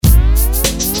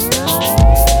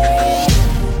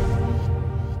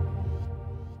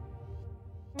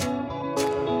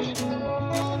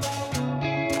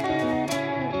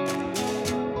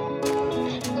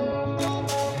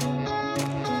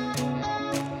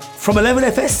From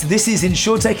 11FS, this is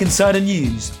InsurTech Insider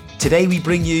News. Today we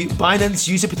bring you Binance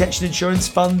User Protection Insurance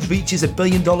Fund reaches $1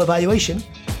 billion valuation.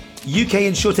 UK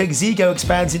InsurTech Zego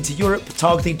expands into Europe,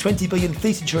 targeting $20 billion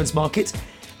fleet insurance market.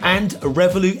 And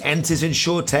Revolut enters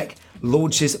InsurTech,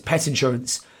 launches pet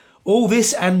insurance. All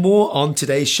this and more on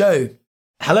today's show.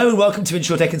 Hello and welcome to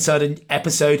InsurTech Insider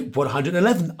episode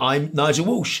 111. I'm Nigel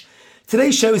Walsh.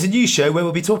 Today's show is a news show where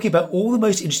we'll be talking about all the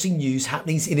most interesting news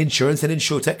happenings in insurance and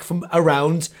InsurTech from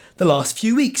around the last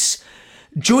few weeks.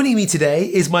 Joining me today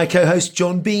is my co-host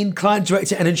John Bean, Client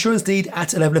Director and Insurance Lead at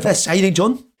 11FS. How are you doing,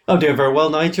 John? I'm doing very well,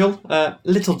 Nigel.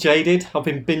 Little jaded. I've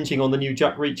been binging on the new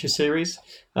Jack Reacher series.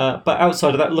 But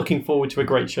outside of that, looking forward to a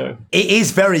great show. It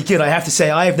is very good. I have to say,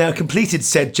 I have now completed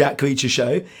said Jack Reacher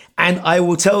show. And I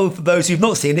will tell for those who've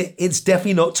not seen it, it's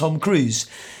definitely not Tom Cruise.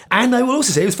 And I will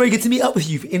also say it was very good to meet up with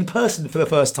you in person for the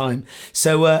first time.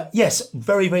 So yes,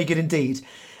 very, very good indeed.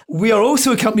 We are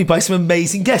also accompanied by some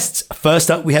amazing guests. First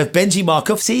up, we have Benji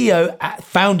Markov, CEO at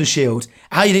Founder Shield.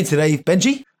 How are you doing today,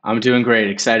 Benji? I'm doing great.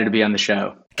 Excited to be on the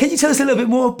show. Can you tell us a little bit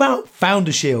more about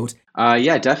Founder Shield?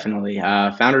 Yeah, definitely.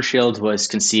 Founder Shield was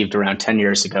conceived around 10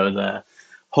 years ago. The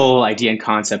whole idea and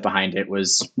concept behind it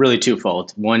was really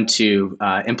twofold. One, to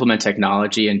implement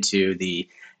technology into the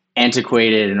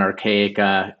antiquated and archaic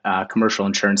commercial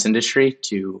insurance industry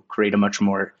to create a much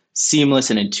more seamless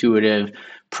and intuitive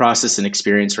process and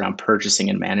experience around purchasing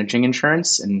and managing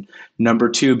insurance. And number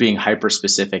two, being hyper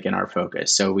specific in our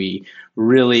focus. So we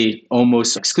really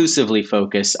almost exclusively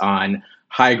focus on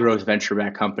high growth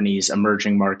venture-backed companies,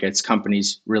 emerging markets,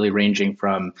 companies really ranging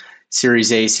from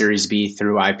Series A, Series B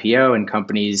through IPO, and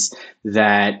companies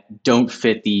that don't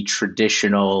fit the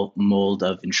traditional mold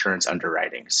of insurance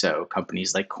underwriting. So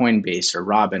companies like Coinbase or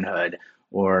Robinhood,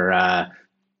 or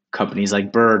companies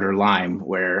like Bird or Lime,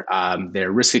 where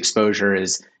their risk exposure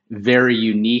is very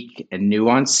unique and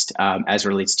nuanced as it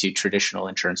relates to traditional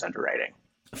insurance underwriting.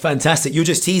 Fantastic. You're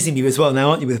just teasing me as well now,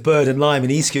 aren't you, with Bird and Lime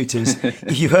and e-scooters.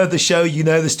 If you've heard the show, you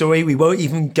know the story. We won't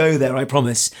even go there, I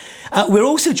promise. We're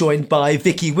also joined by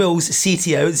Vicky Wills,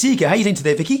 CTO at Zego. How are you doing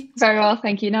today, Vicky? Very well,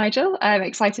 thank you, Nigel. I'm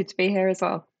excited to be here as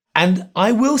well. And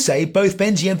I will say both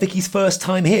Benji and Vicky's first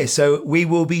time here, so we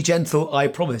will be gentle, I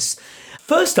promise.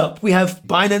 First up, we have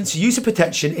Binance User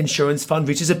Protection Insurance Fund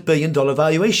reaches $1 billion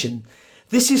valuation.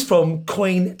 This is from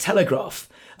Cointelegraph.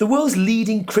 The world's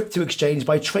leading crypto exchange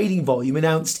by trading volume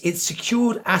announced its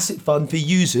Secured Asset Fund for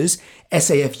Users,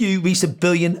 SAFU, reached $1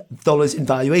 billion in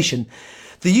valuation.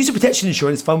 The User Protection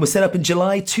Insurance Fund was set up in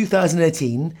July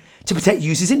 2018 to protect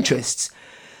users' interests.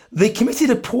 They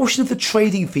committed a portion of the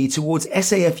trading fee towards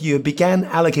SAFU and began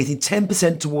allocating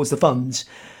 10% towards the funds.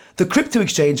 The crypto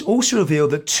exchange also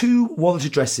revealed that 2 wallet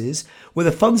addresses where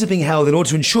the funds are being held in order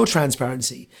to ensure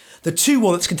transparency. The 2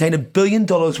 wallets contain $1 billion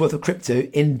worth of crypto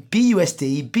in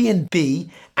BUSD, BNB,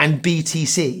 and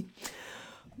BTC.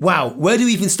 Wow, where do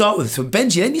we even start with this one?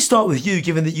 Benji, let me start with you,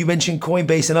 given that you mentioned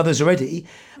Coinbase and others already.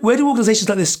 Where do organizations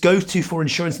like this go to for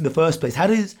insurance in the first place? How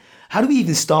do we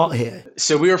even start here?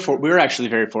 So we were actually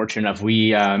very fortunate enough.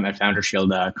 We at Founder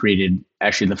Shield created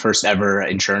actually the first ever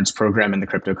insurance program in the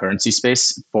cryptocurrency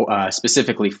space,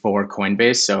 specifically for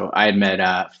Coinbase. So I had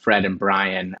met Fred and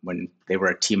Brian when they were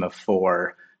a team of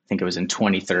 4. I think it was in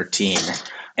 2013.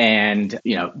 And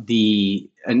the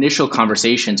initial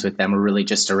conversations with them were really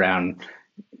just around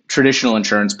traditional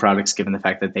insurance products, given the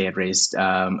fact that they had raised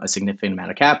a significant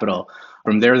amount of capital.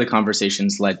 From there, the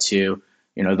conversations led to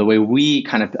the way we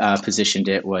kind of positioned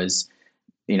it was,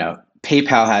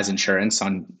 PayPal has insurance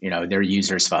on, their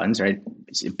users' funds, right?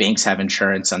 Banks have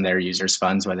insurance on their users'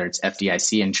 funds, whether it's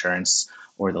FDIC insurance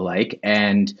or the like.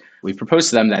 And we proposed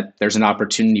to them that there's an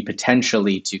opportunity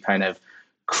potentially to kind of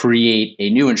create a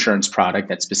new insurance product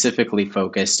that's specifically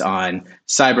focused on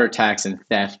cyber attacks and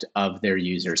theft of their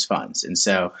users' funds. And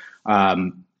so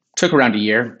took around a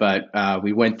year, but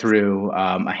we went through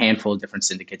a handful of different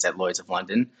syndicates at Lloyd's of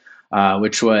London.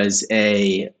 Which was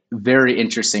a very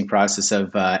interesting process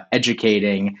of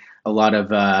educating a lot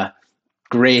of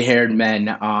gray-haired men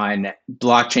on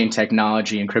blockchain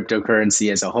technology and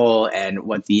cryptocurrency as a whole, and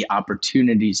what the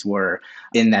opportunities were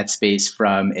in that space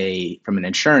from an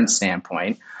insurance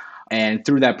standpoint. And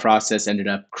through that process, ended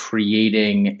up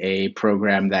creating a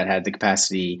program that had the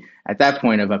capacity at that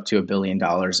point of up to $1 billion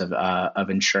of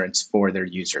insurance for their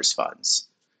users' funds.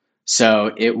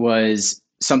 So it was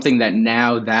something that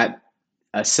now that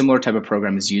a similar type of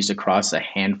program is used across a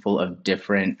handful of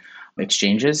different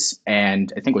exchanges.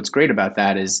 And I think what's great about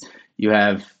that is you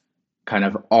have kind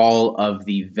of all of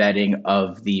the vetting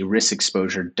of the risk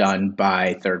exposure done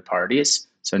by third parties,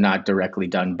 so not directly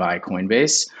done by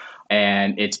Coinbase.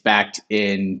 And it's backed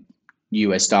in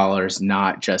US dollars,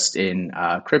 not just in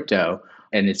crypto.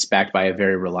 and it's backed by a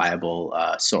very reliable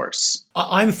source.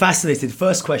 I'm fascinated.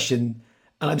 First question,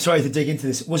 and I'm sorry to dig into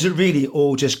this. Was it really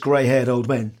all just grey-haired old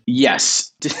men?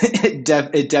 Yes, it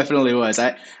definitely was.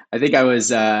 I think I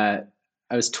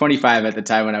was 25 at the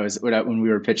time when we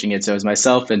were pitching it. So it was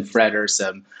myself and Fred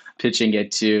Ursum pitching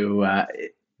it to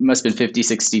it must have been 50,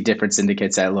 60 different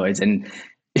syndicates at Lloyd's. And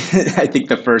I think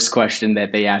the first question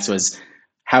that they asked was,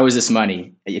 how is this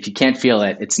money? If you can't feel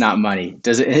it, it's not money.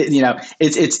 Does it,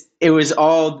 it was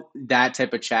all that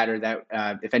type of chatter that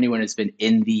if anyone has been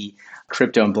in the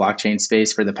crypto and blockchain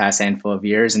space for the past handful of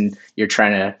years and you're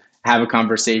trying to have a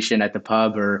conversation at the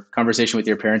pub or conversation with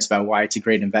your parents about why it's a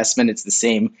great investment, it's the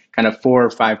same kind of 4 or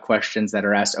 5 questions that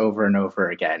are asked over and over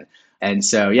again. And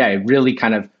so, yeah, it really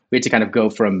we had to kind of go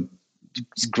from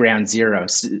ground zero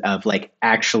of like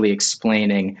actually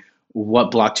explaining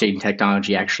what blockchain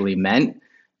technology actually meant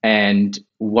and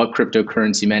what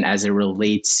cryptocurrency meant as it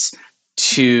relates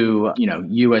to,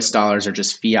 US dollars or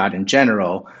just fiat in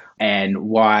general, and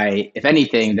why, if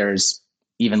anything, there's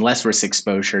even less risk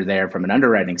exposure there from an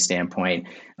underwriting standpoint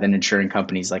than insuring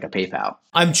companies like a PayPal.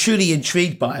 I'm truly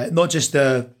intrigued by it, not just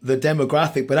the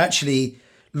demographic, but actually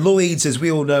Lloyd's, as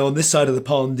we all know on this side of the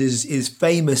pond, is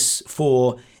famous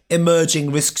for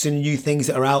emerging risks and new things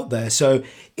that are out there. So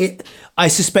I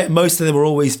suspect most of them are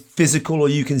always physical, or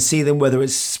you can see them, whether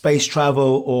it's space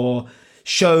travel or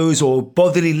shows or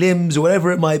bodily limbs or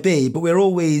whatever it might be, but we're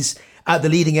always at the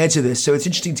leading edge of this. So it's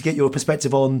interesting to get your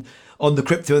perspective on the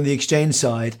crypto and the exchange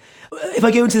side. If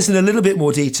I go into this in a little bit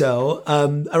more detail,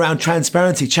 around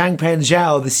transparency, Changpeng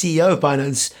Zhao, the CEO of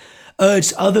Binance,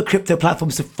 urged other crypto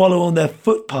platforms to follow on their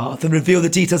footpath and reveal the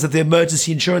details of the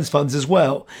emergency insurance funds as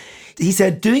well. He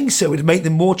said doing so would make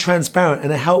them more transparent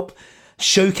and help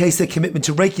showcase their commitment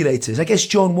to regulators. I guess,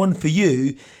 John, one for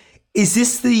you. Is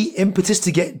this the impetus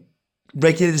to get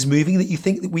regulators moving that you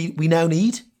think that we now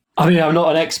need? I mean, I'm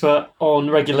not an expert on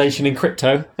regulation in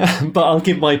crypto, but I'll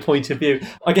give my point of view.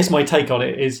 I guess my take on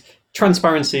it is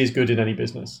transparency is good in any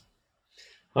business.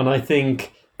 And I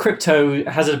think crypto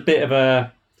has a bit of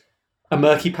a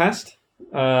murky past.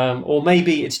 Or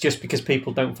maybe it's just because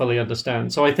people don't fully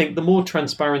understand. So I think the more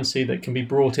transparency that can be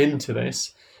brought into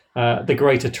this, the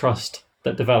greater trust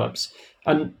that develops.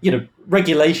 And,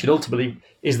 regulation ultimately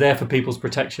is there for people's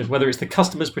protection, whether it's the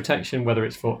customer's protection, whether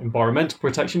it's for environmental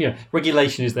protection.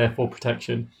 Regulation is there for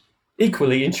protection.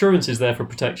 Equally, insurance is there for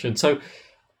protection. So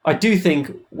I do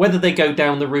think whether they go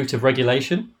down the route of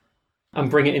regulation and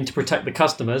bring it in to protect the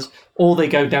customers, or they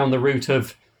go down the route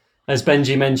of, as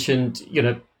Benji mentioned,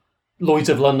 Lloyd's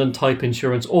of London type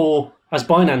insurance, or as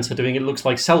Binance are doing, it looks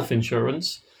like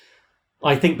self-insurance.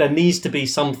 I think there needs to be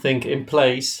something in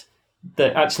place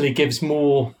that actually gives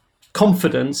more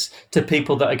confidence to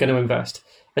people that are going to invest,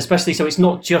 especially so it's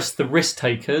not just the risk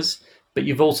takers, but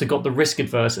you've also got the risk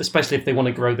adverse, especially if they want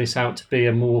to grow this out to be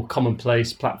a more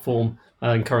commonplace platform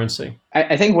and currency.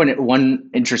 I think one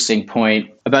interesting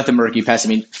point about the murky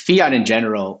past, fiat in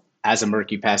general as a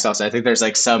murky past also, I think there's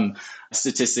like some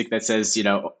statistic that says,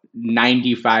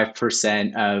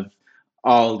 95% of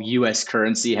all US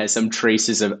currency has some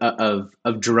traces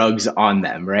of drugs on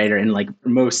them, right? And like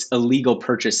most illegal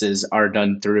purchases are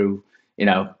done through,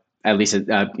 at least,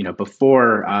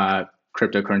 before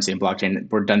cryptocurrency and blockchain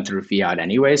were done through fiat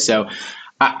anyway. So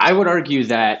I would argue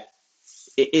that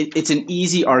it's an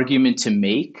easy argument to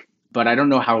make, but I don't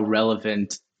know how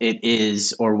relevant it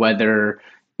is or whether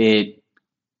it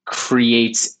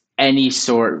creates any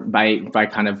sort by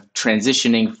kind of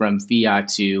transitioning from fiat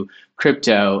to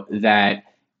crypto that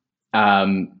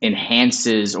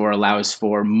enhances or allows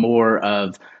for more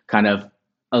of kind of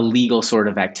illegal sort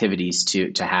of activities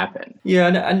to happen. Yeah,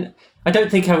 and I don't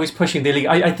think I was pushing the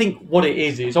illegal. I think what it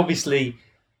is obviously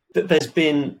that there's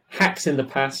been hacks in the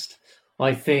past.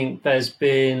 I think there's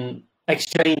been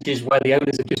exchanges where the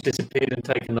owners have just disappeared and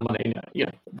taken the money.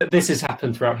 This has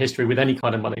happened throughout history with any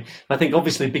kind of money. I think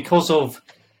obviously because of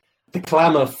the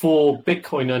clamour for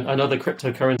Bitcoin and other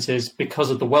cryptocurrencies, because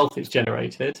of the wealth it's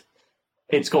generated,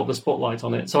 it's got the spotlight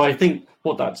on it. So I think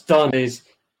what that's done is,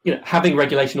 having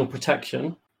regulation or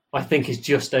protection, I think is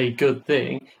just a good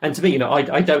thing. And to me,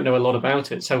 I don't know a lot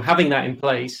about it. So having that in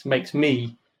place makes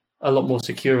me a lot more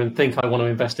secure and think I want to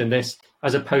invest in this,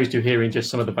 as opposed to hearing just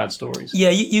some of the bad stories.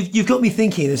 Yeah, you've got me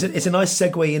thinking. It's a nice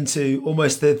segue into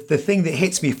almost the thing that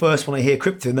hits me first when I hear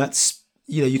crypto, and that's,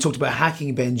 you talked about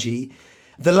hacking, Benji.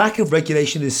 The lack of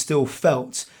regulation is still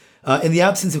felt. In the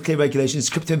absence of clear regulations,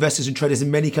 crypto investors and traders in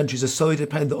many countries are solely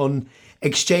dependent on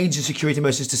exchange and security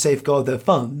measures to safeguard their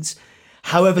funds.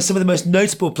 However, some of the most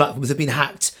notable platforms have been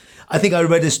hacked. I think I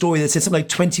read a story that said something like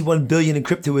 21 billion in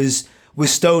crypto was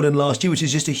stolen last year, which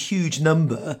is just a huge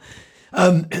number.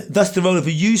 Thus, the role of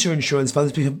a user insurance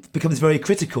fund becomes very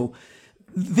critical.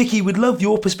 Vicky, would love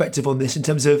your perspective on this in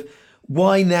terms of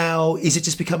why now is it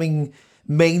just becoming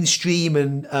mainstream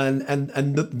and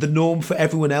the norm for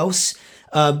everyone else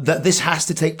that this has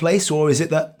to take place, or is it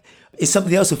that is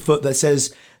something else afoot that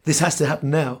says this has to happen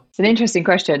now? It's an interesting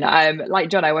question. Like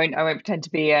John, I won't pretend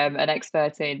to be an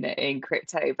expert in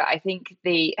crypto, but I think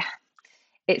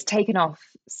it's taken off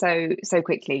so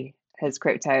quickly as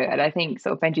crypto, and I think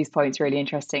sort of Benji's point is really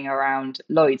interesting around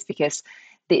Lloyd's, because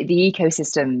the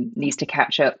ecosystem needs to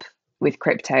catch up with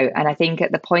crypto. And I think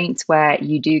at the point where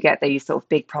you do get these sort of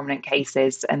big prominent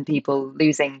cases and people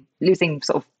losing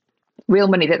sort of real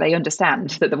money that they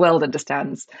understand, that the world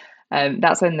understands,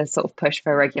 that's when the sort of push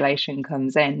for regulation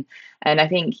comes in. And I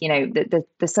think,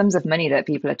 the sums of money that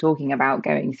people are talking about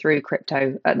going through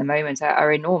crypto at the moment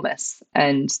are enormous.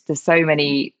 And there's so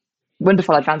many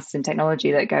wonderful advances in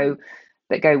technology that go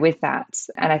with that.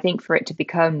 And I think for it to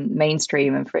become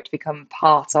mainstream and for it to become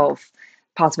part of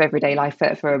everyday life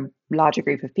for a larger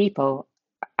group of people,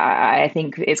 I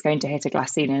think it's going to hit a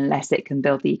glass ceiling unless it can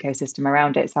build the ecosystem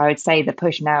around it. So I would say the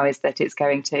push now is that it's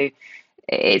going to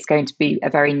be a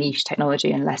very niche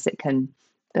technology unless it can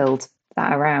build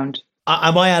that around.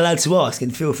 Am I allowed to ask,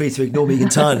 and feel free to ignore me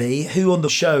entirely, who on the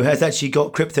show has actually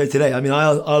got crypto today? I mean,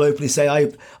 I'll openly say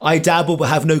I dabble but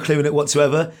have no clue in it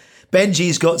whatsoever.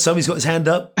 Benji's got some, he's got his hand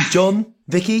up. John,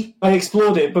 Vicky? I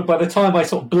explored it, but by the time I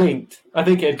sort of blinked, I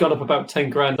think it had gone up about 10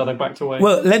 grand and I backed away.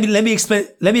 Well, let me explain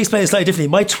it slightly differently.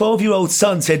 My 12-year-old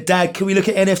son said, "Dad, can we look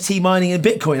at NFT mining and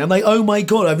Bitcoin?" I'm like, oh my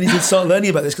God, I need to start learning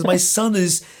about this because my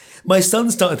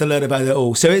son's starting to learn about it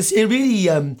all. So it really,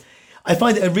 I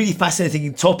find it a really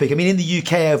fascinating topic. I mean, in the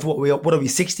UK, of what are we,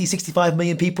 60, 65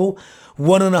 million people?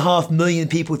 1.5 million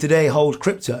people today hold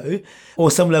crypto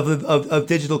or some level of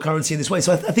digital currency in this way.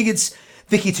 So I think it's,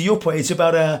 Vicky, to your point, it's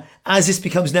about as this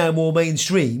becomes now more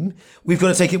mainstream, we've got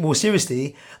to take it more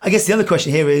seriously. I guess the other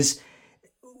question here is,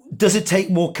 did it take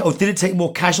more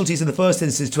casualties in the first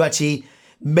instance to actually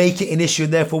make it an issue,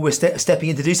 and therefore we're stepping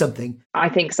in to do something? I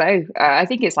think so. I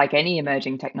think it's like any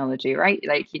emerging technology, right?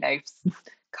 Like,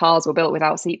 cars were built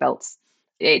without seatbelts.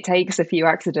 It takes a few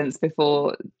accidents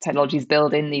before technologies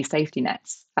build in these safety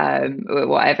nets,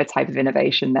 whatever type of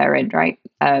innovation they're in, right?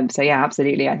 So yeah,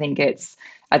 absolutely. I think at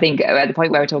the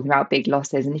point where we're talking about big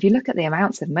losses, and if you look at the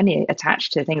amounts of money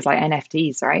attached to things like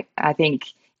NFTs, right? I think,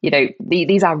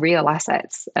 these are real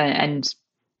assets, and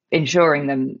insuring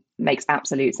them makes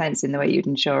absolute sense in the way you'd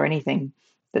insure anything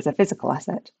that's a physical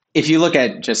asset. If you look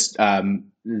at just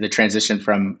the transition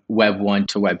from Web 1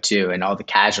 to Web 2 and all the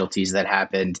casualties that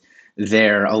happened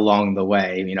there along the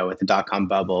way, with the dot-com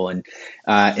bubble and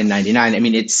in 99, I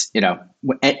mean, it's,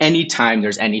 anytime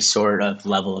there's any sort of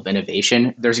level of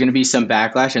innovation, there's going to be some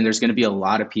backlash and there's going to be a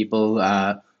lot of people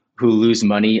who lose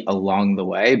money along the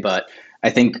way. But I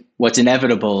think what's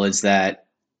inevitable is that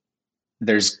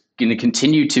there's going to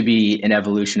continue to be an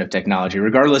evolution of technology,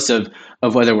 regardless of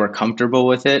whether we're comfortable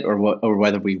with it or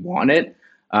whether we want it.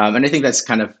 And I think that's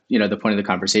kind of, the point of the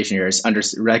conversation here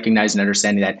is recognizing and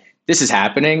understanding that this is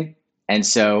happening. And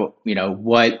so,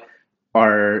 what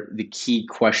are the key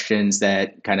questions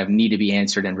that kind of need to be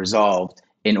answered and resolved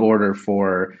in order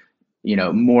for,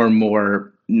 more and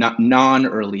more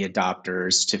non-early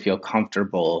adopters to feel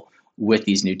comfortable with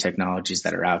these new technologies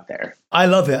that are out there. I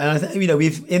love it. And I think,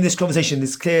 we've, in this conversation,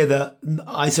 it's clear that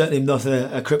I certainly am not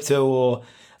a crypto or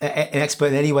an expert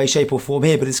in any way, shape or form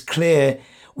here, but it's clear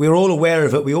we're all aware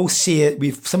of it. We all see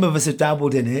it. Some of us have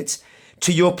dabbled in it.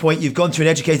 To your point, you've gone through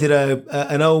and educated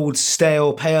an old,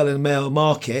 stale, pale and male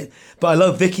market. But I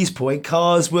love Vicky's point.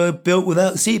 Cars were built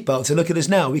without seatbelts, and look at us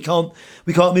now. We can't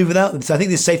move without them. So I think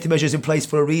there's safety measures in place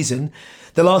for a reason.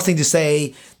 The last thing to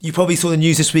say, you probably saw the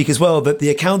news this week as well, that the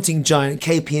accounting giant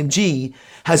KPMG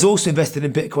has also invested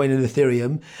in Bitcoin and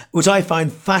Ethereum, which I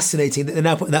find fascinating that they're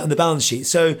now putting that on the balance sheet.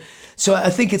 So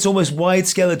I think it's almost wide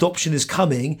scale adoption is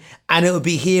coming, and it'll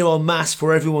be here en masse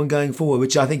for everyone going forward,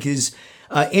 which I think is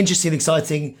interesting,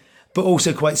 exciting, but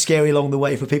also quite scary along the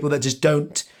way for people that just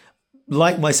don't,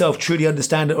 like myself, truly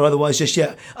understand it or otherwise just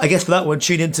yet. I guess for that one,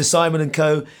 tune in to Simon &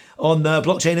 Co. on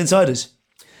Blockchain Insiders.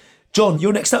 John,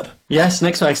 you're next up. Yes,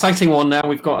 next exciting one now.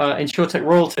 We've got InsurTech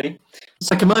Royalty.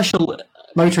 So commercial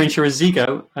motor insurer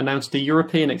Ziggo announced a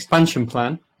European expansion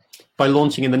plan by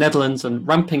launching in the Netherlands and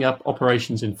ramping up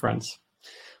operations in France,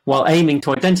 while aiming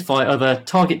to identify other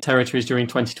target territories during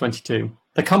 2022.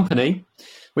 The company,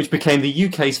 which became the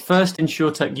UK's first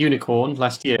InsurTech unicorn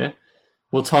last year,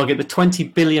 will target the 20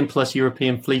 billion plus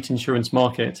European fleet insurance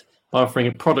market by offering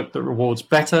a product that rewards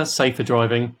better, safer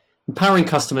driving, empowering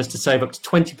customers to save up to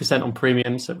 20% on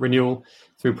premiums at renewal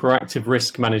through proactive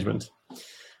risk management.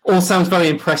 All sounds very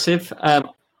impressive.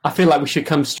 I feel like we should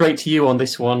come straight to you on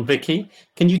this one, Vicky.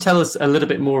 Can you tell us a little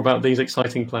bit more about these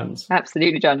exciting plans?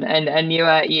 Absolutely, John. And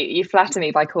you flatter me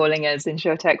by calling us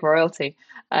InsurTech royalty.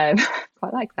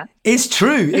 Quite like that. It's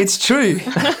true. It's true.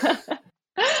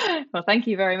 Well, thank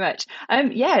you very much.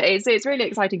 Yeah, it's really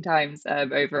exciting times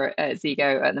over at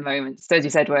Zego at the moment. So as you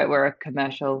said, we're a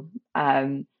commercial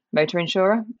motor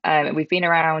insurer. We've been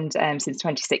around since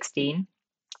 2016.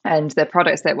 And the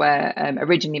products that we're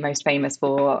originally most famous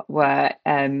for were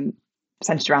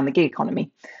centered around the gig economy.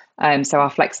 So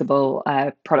our flexible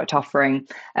product offering.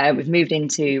 We've moved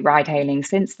into ride hailing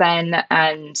since then,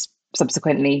 and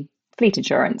subsequently fleet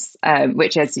insurance,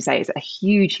 which, as you say, is a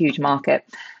huge, huge market.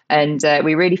 And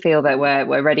we really feel that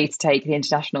we're ready to take the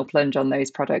international plunge on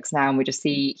those products now, and we just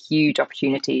see huge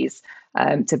opportunities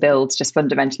to build just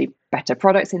fundamentally better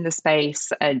products in the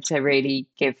space and to really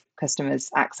give customers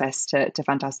access to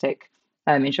fantastic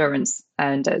insurance.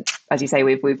 And as you say,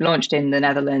 we've launched in the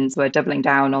Netherlands. We're doubling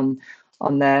down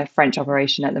on the French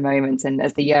operation at the moment, and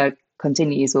as the year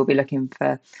continues, we'll be looking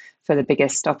for the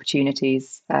biggest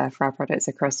opportunities for our products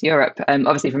across Europe.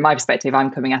 Obviously, from my perspective,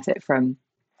 I'm coming at it from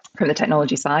the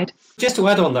technology side. Just to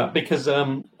add on that, because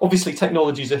obviously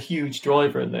technology is a huge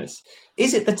driver in this.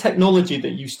 Is it the technology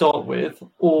that you start with,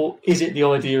 or is it the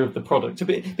idea of the product?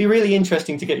 It'd be really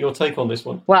interesting to get your take on this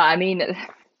one. Well, I mean,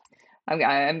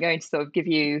 I'm going to sort of give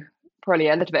you probably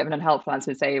a little bit of an unhelpful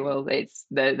answer and say, well, it's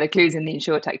the clues in the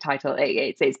InsurTech title.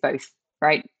 It's both,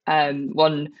 right?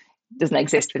 One doesn't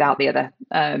exist without the other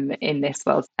in this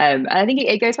world. And I think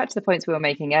it goes back to the points we were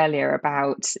making earlier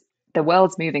about the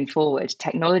world's moving forward.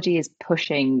 Technology is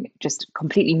pushing just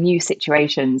completely new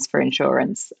situations for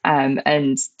insurance,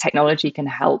 and technology can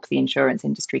help the insurance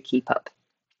industry keep up.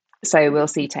 So we'll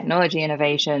see technology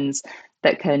innovations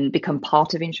that can become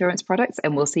part of insurance products,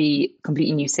 and we'll see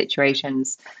completely new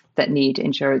situations that need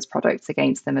insurance products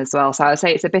against them as well. So I would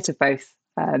say it's a bit of both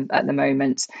at the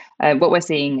moment. What we're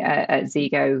seeing at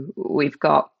Zego, we've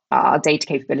got our data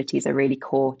capabilities are really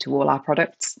core to all our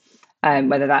products.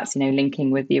 Whether that's linking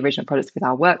with the original products with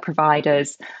our work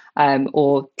providers,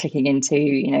 or clicking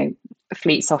into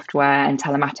fleet software and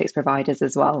telematics providers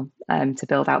as well to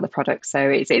build out the product. So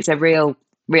it's a real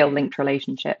linked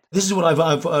relationship. This is what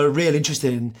I've a real interest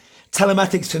in.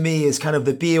 Telematics for me is kind of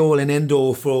the be all and end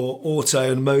all for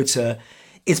auto and motor.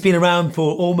 It's been around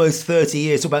for almost 30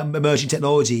 years, talk about emerging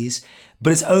technologies,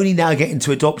 but it's only now getting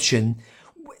to adoption.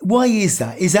 Why is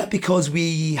that? Is that because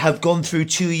we have gone through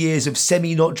 2 years of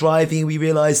not driving and we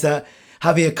realise that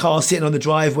having a car sitting on the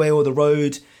driveway or the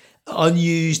road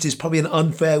unused is probably an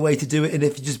unfair way to do it, and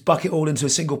if you just bucket all into a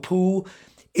single pool?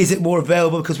 Is it more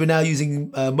available because we're now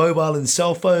using mobile and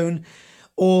cell phone?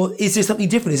 Or is there something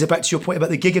different? Is it back to your point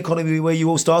about the gig economy where you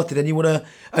all started and you want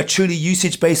a truly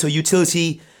usage-based or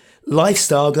utility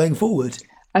lifestyle going forward?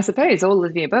 I suppose all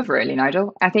of the above, really,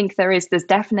 Nigel. I think there's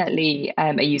definitely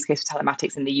a use case for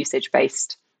telematics in the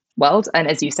usage-based world. And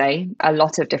as you say, a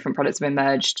lot of different products have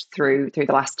emerged through the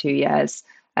last 2 years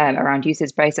around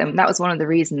usage-based. And that was one of the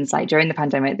reasons, like during the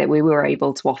pandemic, that we were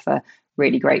able to offer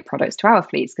really great products to our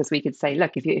fleets, because we could say,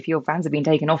 look, if your vans have been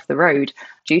taken off the road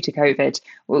due to COVID,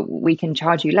 we can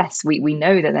charge you less. We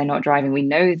know that they're not driving. We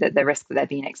know that the risk that they're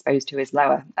being exposed to is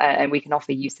lower, and we can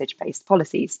offer usage-based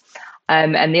policies.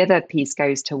 And the other piece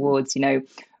goes towards,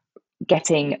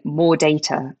 getting more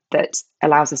data that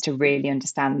allows us to really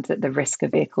understand that the risk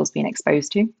of vehicles being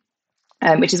exposed to.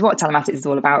 Which is what telematics is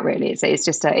all about, really.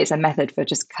 It's a method for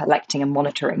just collecting and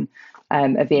monitoring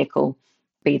a vehicle,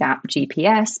 be that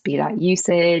GPS, be that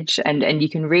usage, and you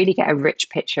can really get a rich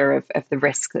picture of the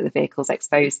risk that the vehicle's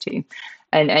exposed to.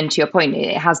 And to your point,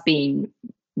 it has been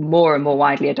more and more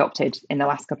widely adopted in the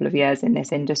last couple of years in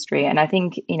this industry. And I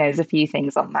think, there's a few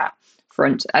things on that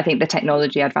front. I think the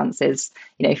technology advances,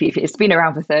 if it's been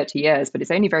around for 30 years, but it's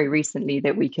only very recently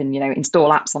that we can,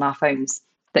 install apps on our phones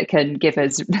that can give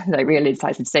us real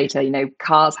insights into data.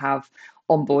 Cars have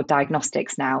onboard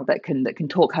diagnostics now that can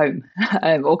talk home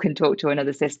or can talk to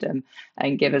another system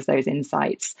and give us those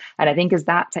insights. And I think as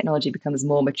that technology becomes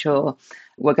more mature,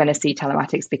 we're going to see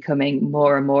telematics becoming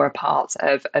more and more a part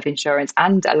of insurance,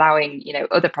 and allowing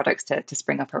other products to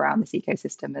spring up around this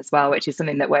ecosystem as well, which is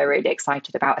something that we're really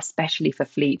excited about, especially for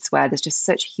fleets where there's just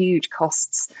such huge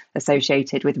costs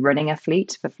associated with running a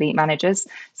fleet for fleet managers.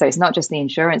 So it's not just the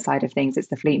insurance side of things, it's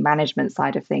the fleet management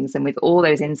side of things. And with all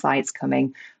those insights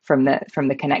coming from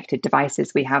the connected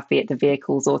devices we have, be it the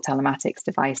vehicles or telematics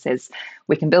devices,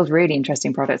 we can build really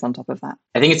interesting products on top of that.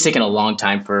 I think it's taken a long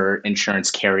time for insurance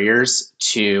carriers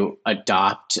to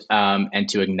adopt and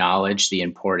to acknowledge the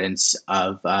importance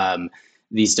of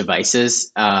these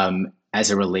devices.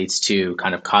 as it relates to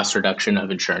kind of cost reduction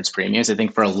of insurance premiums. I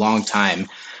think for a long time,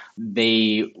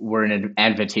 they were in an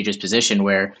advantageous position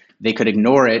where they could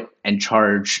ignore it and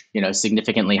charge,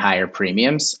 significantly higher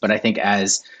premiums. But I think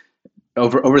as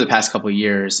over the past couple of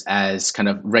years, as kind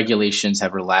of regulations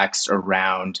have relaxed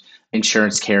around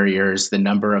insurance carriers, the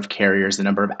number of carriers, the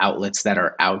number of outlets that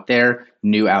are out there,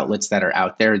 new outlets that are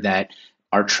out there that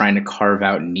are trying to carve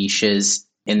out niches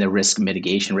in the risk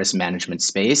mitigation, risk management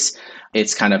space,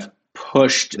 it's kind of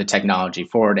pushed the technology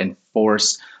forward and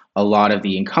forced a lot of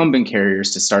the incumbent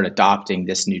carriers to start adopting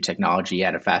this new technology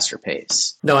at a faster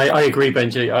pace. No, I agree,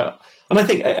 Benji. And I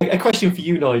think a question for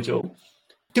you, Nigel.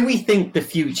 Do we think the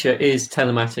future is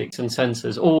telematics and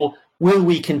sensors, or will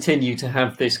we continue to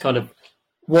have this kind of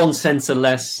one sensor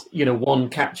less, one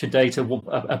capture data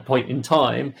at a point in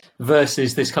time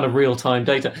versus this kind of real-time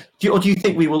data? Or do you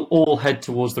think we will all head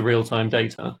towards the real-time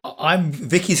data?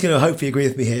 Vicky's going to hopefully agree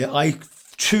with me here. I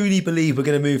truly believe we're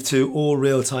going to move to all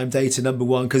real-time data, number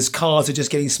one, because cars are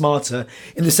just getting smarter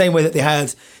in the same way that they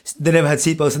never had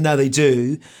seatbelts and now they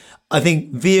do. I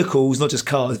think vehicles, not just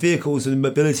cars, vehicles and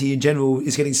mobility in general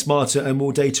is getting smarter and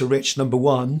more data rich, number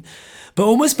one. But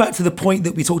almost back to the point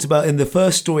that we talked about in the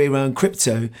first story around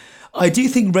crypto, I do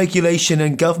think regulation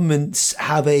and governments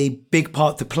have a big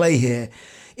part to play here.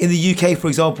 In the UK, for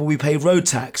example, we pay road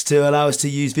tax to allow us to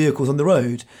use vehicles on the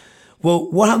road. Well,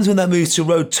 what happens when that moves to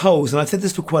road tolls? And I've said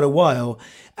this for quite a while,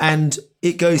 and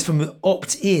it goes from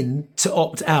opt-in to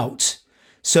opt-out.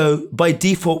 So by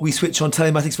default, we switch on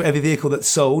telematics for every vehicle that's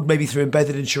sold, maybe through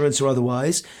embedded insurance or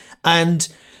otherwise. And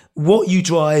what you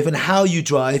drive and how you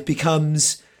drive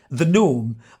becomes the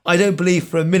norm. I don't believe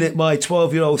for a minute my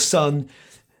 12-year-old son,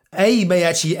 may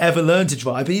actually ever learn to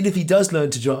drive, but even if he does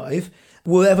learn to drive,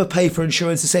 will ever pay for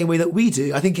insurance the same way that we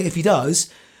do. I think if he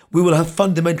does, we will have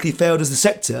fundamentally failed as a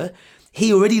sector.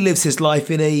 He already lives his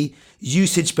life in a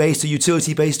usage-based or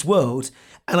utility-based world.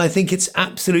 And I think it's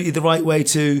absolutely the right way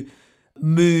to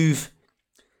move,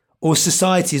 or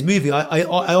society is moving. I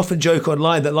often joke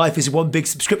online that life is one big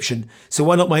subscription. So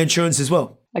why not my insurance as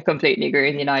well? I completely agree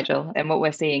with you, Nigel. And what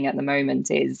we're seeing at the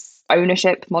moment is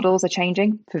ownership models are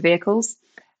changing for vehicles.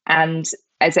 And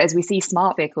as we see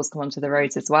smart vehicles come onto the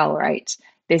roads as well, right?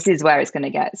 This is where it's going to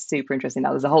get super interesting.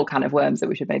 Now, there's a whole can of worms that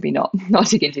we should maybe not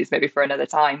dig into, maybe for another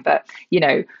time. But,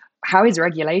 how is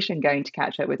regulation going to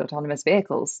catch up with autonomous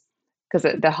vehicles?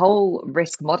 Because the whole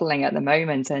risk modeling at the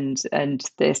moment and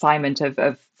the assignment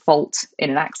of fault in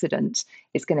an accident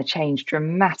is going to change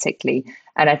dramatically.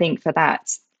 And I think for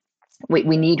that,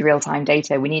 we need real-time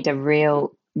data. We need a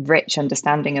real rich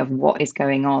understanding of what is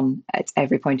going on at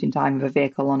every point in time of a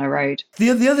vehicle on a road. The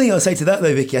other thing I'll say to that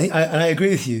though, Vicky, and I agree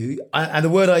with you, and the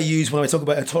word I use when I talk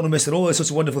about autonomous and all those sorts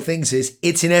of wonderful things is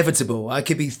it's inevitable. I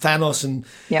could be Thanos and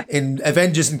in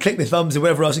Avengers and click my thumbs and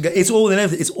whatever else. And go, it's all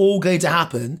inevitable. It's all going to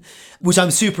happen, which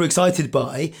I'm super excited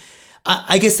by.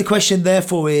 I guess the question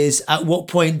therefore is, at what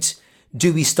point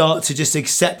do we start to just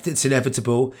accept it's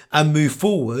inevitable and move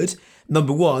forward?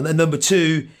 Number one. And number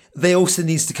two, they also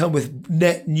needs to come with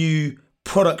net new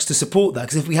products to support that.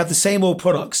 Because if we have the same old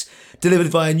products delivered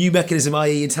via a new mechanism,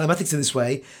 i.e. in telematics in this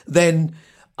way, then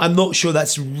I'm not sure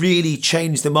that's really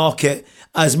changed the market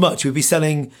as much. We'd be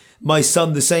selling my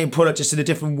son the same product just in a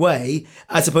different way,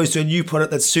 as opposed to a new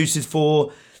product that's suited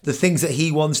for the things that he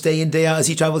wants day in, day out as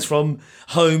he travels from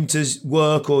home to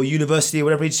work or university or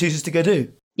whatever he chooses to go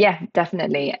do. Yeah,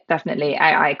 definitely.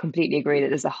 I completely agree that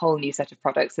there's a whole new set of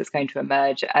products that's going to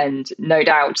emerge, and no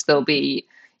doubt there'll be,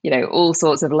 all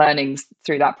sorts of learnings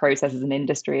through that process as an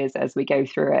industry as we go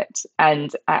through it.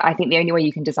 And I think the only way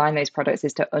you can design those products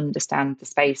is to understand the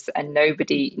space, and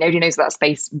nobody knows what that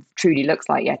space truly looks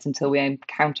like yet until we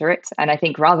encounter it. And I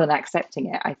think rather than accepting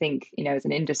it, I think, as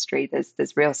an industry,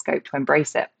 there's real scope to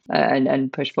embrace it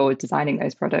and push forward designing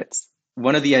those products.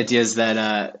 One of the ideas that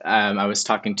I was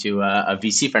talking to a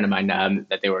VC friend of mine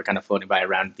that they were kind of floating by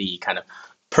around the kind of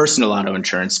personal auto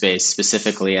insurance space,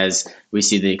 specifically as we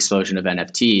see the explosion of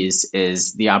NFTs,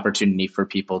 is the opportunity for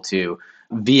people to,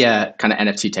 via kind of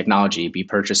NFT technology, be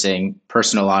purchasing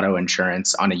personal auto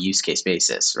insurance on a use case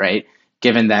basis, right?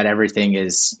 Given that everything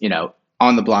is,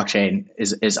 on the blockchain,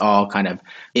 is all kind of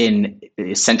in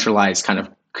a centralized kind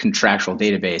of contractual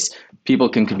database, people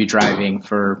can be driving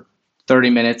for 30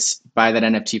 minutes, buy that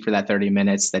NFT for that 30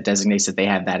 minutes that designates that they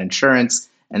have that insurance.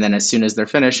 And then as soon as they're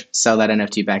finished, sell that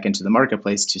NFT back into the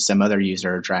marketplace to some other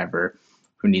user or driver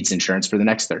who needs insurance for the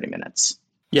next 30 minutes.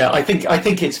 Yeah, I think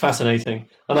it's fascinating.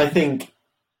 And I think,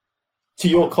 to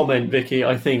your comment, Vicky,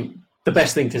 I think the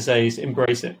best thing to say is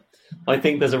embrace it. I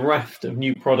think there's a raft of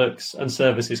new products and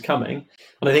services coming.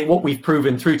 And I think what we've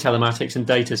proven through telematics and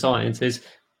data science is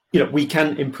we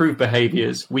can improve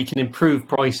behaviors, we can improve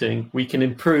pricing, we can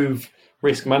improve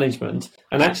risk management,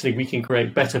 and actually we can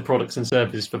create better products and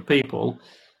services for people.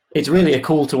 It's really a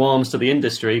call to arms to the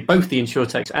industry, both the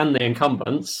insurtechs and the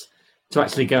incumbents, to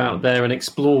actually go out there and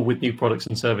explore with new products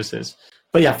and services.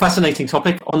 But yeah, fascinating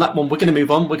topic. On that one, we're going to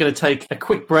move on. We're going to take a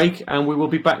quick break and we will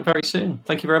be back very soon.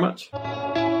 Thank you very much.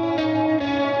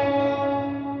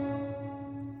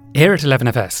 Here at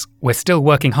 11FS, we're still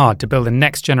working hard to build the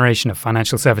next generation of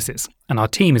financial services, and our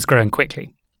team is growing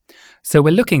quickly. So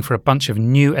we're looking for a bunch of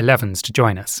new 11s to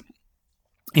join us.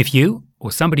 If you, or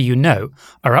somebody you know,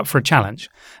 are up for a challenge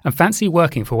and fancy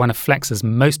working for one of Flex's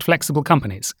most flexible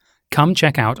companies, come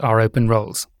check out our open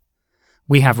roles.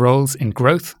 We have roles in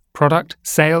growth, product,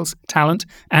 sales, talent,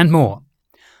 and more.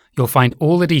 You'll find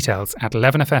all the details at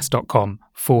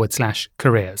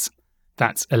 11fs.com/careers.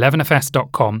 That's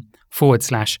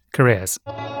 11fs.com/careers.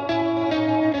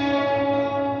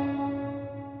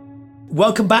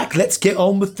 Welcome back. Let's get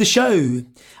on with the show.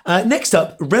 Next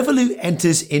up, Revolut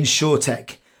enters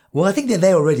InsurTech. Well, I think they're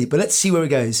there already, but let's see where it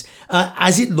goes.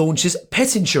 As it launches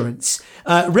pet insurance.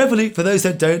 Revolut, for those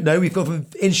that don't know, we've gone from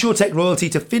InsurTech royalty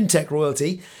to FinTech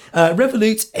royalty.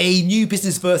 Revolut, a new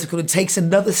business vertical, and takes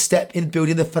another step in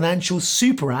building the financial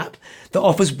super app that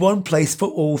offers one place for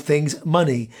all things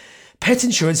money. Pet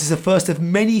insurance is the first of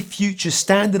many future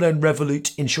standalone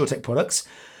Revolut InsurTech products,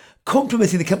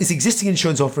 complementing the company's existing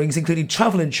insurance offerings, including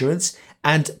travel insurance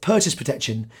and purchase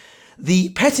protection. The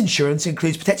pet insurance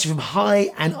includes protection from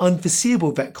high and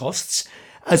unforeseeable vet costs,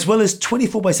 as well as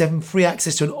 24/7 free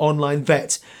access to an online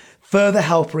vet, further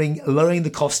helping lowering the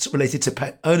costs related to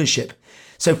pet ownership.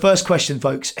 So first question,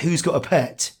 folks, who's got a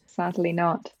pet? Sadly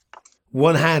not.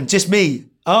 One hand, just me.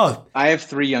 Oh, I have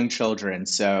 3 young children,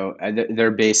 so they're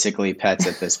basically pets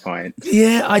at this point.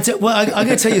 yeah. I'm going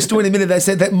to tell you a story in a minute that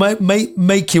said that might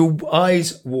make your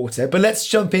eyes water. But let's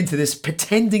jump into this,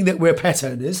 pretending that we're pet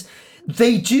owners.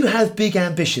 They do have big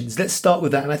ambitions. Let's start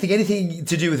with that. And I think anything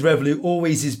to do with Revolut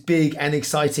always is big and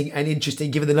exciting and interesting,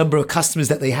 given the number of customers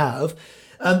that they have.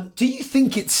 Do you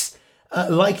think it's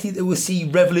likely that we'll see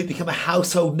Revolut become a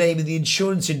household name in the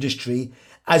insurance industry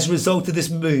as a result of this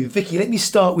move? Vicky, let me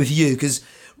start with you, because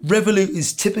Revolut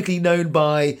is typically known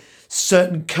by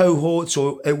certain cohorts,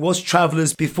 or it was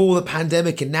travelers before the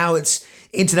pandemic, and now it's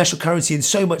international currency and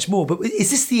so much more. But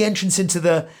is this the entrance into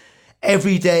the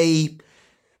everyday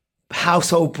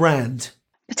household brand?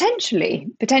 Potentially.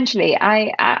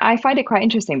 I find it quite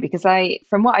interesting because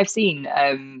from what I've seen,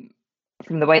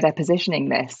 from the way they're positioning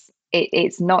this,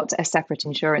 it's not a separate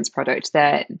insurance product.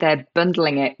 They're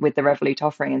bundling it with the Revolut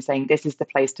offering and saying this is the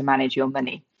place to manage your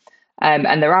money.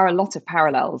 And there are a lot of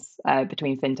parallels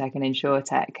between fintech and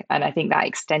insurtech, and I think that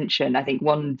extension,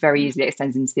 one very easily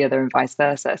extends into the other and vice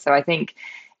versa. So I think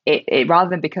it rather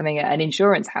than becoming an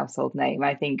insurance household name,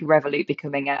 I think Revolut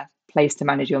becoming a place to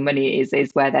manage your money is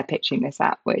where they're pitching this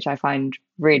at, which I find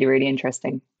really, really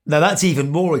interesting. Now that's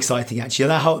even more exciting, actually.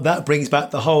 That brings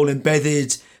back the whole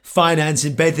embedded finance,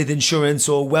 embedded insurance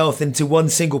or wealth into one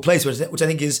single place, which I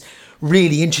think is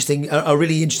really interesting, a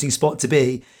really interesting spot to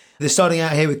be. They're starting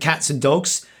out here with cats and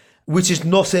dogs, which is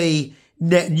not a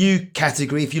net new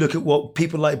category. If you look at what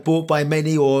people like Bought by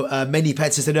Many or Many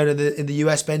Pets, as they're known in the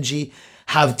US, Benji,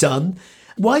 have done.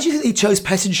 Why do you think they chose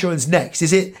pet insurance next?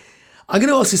 I'm going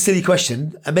to ask a silly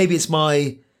question, and maybe it's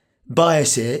my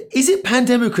bias here. Is it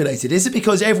pandemic related? Is it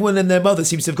because everyone and their mother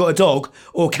seems to have got a dog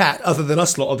or cat, other than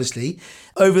us lot, obviously,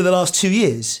 over the last 2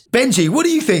 years? Benji, what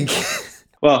do you think?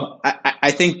 Well,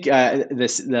 I think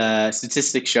the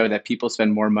statistics show that people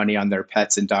spend more money on their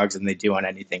pets and dogs than they do on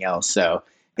anything else. So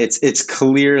it's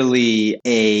clearly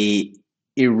a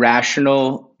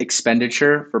irrational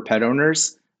expenditure for pet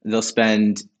owners. They'll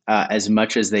spend as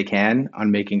much as they can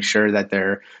on making sure that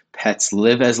their pets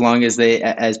live as long as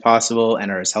possible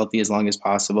and are as healthy as long as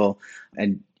possible.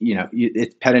 And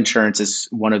pet insurance is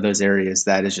one of those areas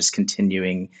that is just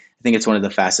continuing. I think it's one of the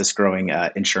fastest growing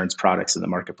insurance products in the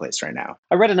marketplace right now.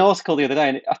 I read an article the other day,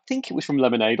 and I think it was from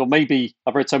Lemonade, or maybe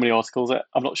I've read so many articles that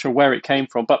I'm not sure where it came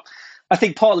from. But I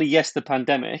think partly, yes, the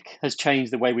pandemic has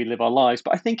changed the way we live our lives.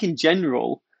 But I think in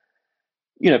general,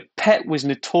 pet was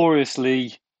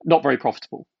notoriously not very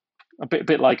profitable. A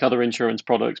bit like other insurance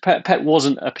products. Pet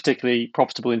wasn't a particularly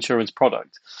profitable insurance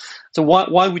product. So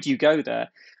why would you go there?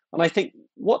 And I think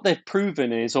what they've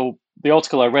proven is, or the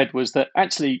article I read was that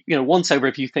actually, once over,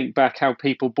 if you think back how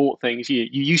people bought things, you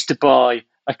used to buy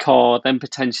a car, then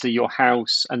potentially your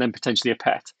house, and then potentially a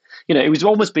pet. It was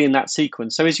almost being that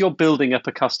sequence. So as you're building up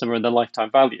a customer and the lifetime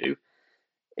value,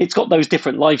 it's got those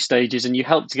different life stages, and you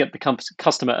help to get the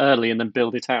customer early and then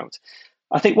build it out.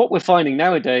 I think what we're finding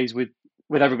nowadays with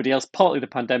with everybody else, partly the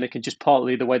pandemic and just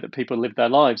partly the way that people live their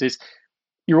lives, is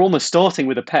you're almost starting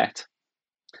with a pet.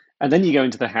 And then you go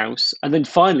into the house, and then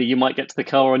finally you might get to the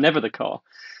car or never the car.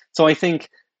 So I think,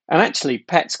 and actually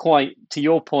pets, quite to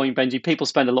your point, Benji, people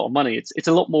spend a lot of money. It's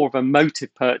a lot more of a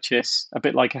motive purchase, a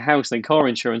bit like a house, than car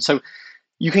insurance. So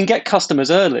you can get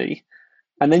customers early,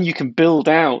 and then you can build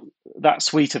out that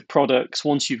suite of products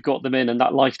once you've got them in and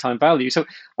that lifetime value. So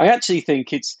I actually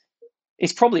think it's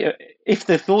probably, if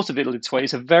they've thought of it this way,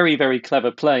 it's a very, very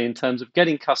clever play in terms of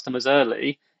getting customers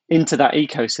early into that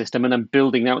ecosystem and then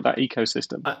building out that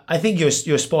ecosystem. I think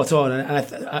you're spot on,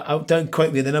 and I don't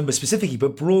quote me on the number specifically,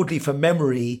 but broadly from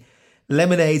memory,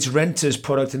 Lemonade's renters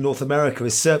product in North America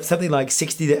is something like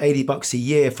 $60 to $80 a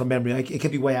year from memory. It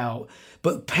could be way out,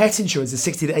 but pet insurance is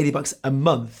 $60 to $80 a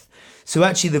month. So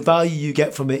actually, the value you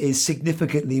get from it is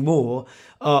significantly more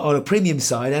on a premium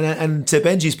side. And to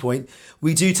Benji's point,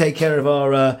 we do take care of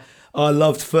our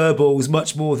loved fur balls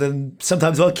much more than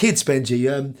sometimes our kids,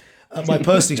 Benji. My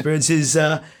personal experience is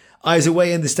I was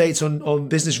away in the States on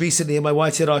business recently, and my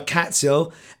wife said our cat's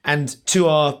ill, and to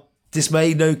our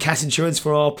dismay, no cat insurance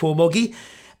for our poor Moggy.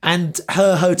 And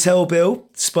her hotel bill,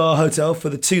 Spa Hotel, for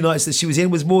the 2 nights that she was in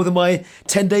was more than my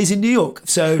 10 days in New York.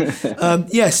 So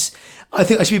yes, I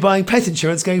think I should be buying pet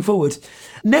insurance going forward.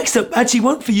 Next up, actually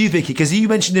one for you, Vicky, because you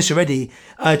mentioned this already.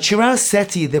 Chirag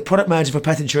Sethi, the product manager for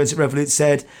pet insurance at Revolut,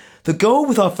 said, "The goal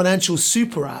with our financial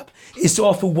super app is to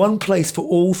offer one place for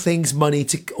all things money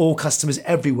to all customers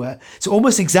everywhere." So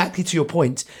almost exactly to your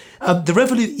point. The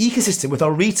Revolut ecosystem with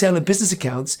our retail and business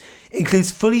accounts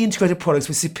includes fully integrated products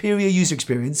with superior user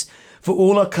experience for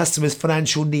all our customers'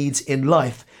 financial needs in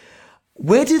life.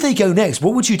 Where do they go next?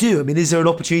 What would you do? I mean, is there an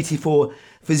opportunity for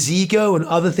Zego and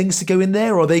other things to go in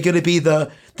there? Or are they going to be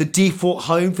the default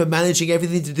home for managing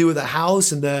everything to do with the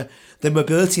house and the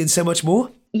mobility and so much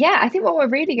more? Yeah, I think what we're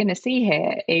really going to see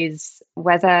here is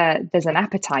whether there's an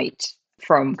appetite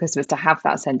from customers to have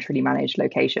that centrally managed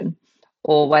location,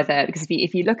 or whether, because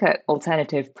if you look at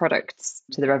alternative products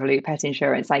to the Revolut pet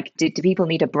insurance, like do people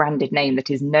need a branded name that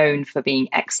is known for being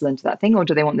excellent at that thing, or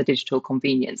do they want the digital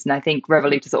convenience? And I think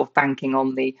Revolut is sort of banking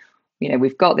on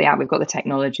we've got the app, we've got the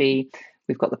technology,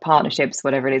 we've got the partnerships,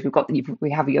 whatever it is,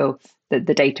 we have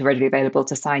the data readily available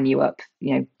to sign you up,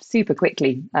 super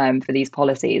quickly for these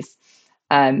policies.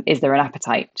 Is there an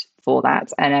appetite for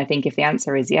that? And I think if the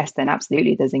answer is yes, then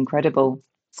absolutely, there's incredible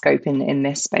scope in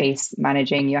this space,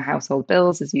 managing your household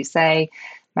bills, as you say,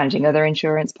 managing other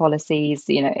insurance policies.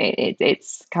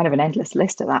 It's kind of an endless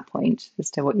list at that point as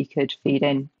to what you could feed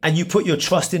in. And you put your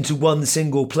trust into one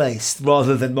single place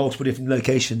rather than multiple different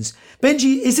locations.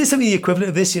 Benji, is there something equivalent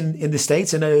of this in the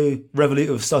States? I know Revolut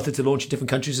have started to launch in different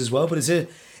countries as well, but is there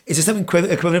something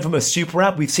equivalent from a super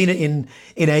app? We've seen it in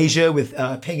Asia with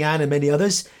Ping An and many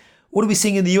others. What are we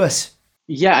seeing in the US?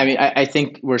 Yeah, I mean, I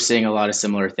think we're seeing a lot of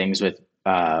similar things with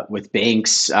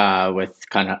banks, with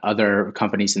kind of other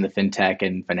companies in the fintech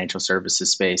and financial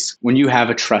services space. When you have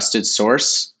a trusted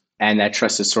source, and that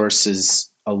trusted source is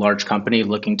a large company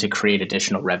looking to create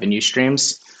additional revenue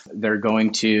streams, they're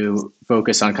going to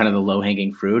focus on kind of the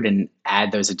low-hanging fruit and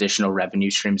add those additional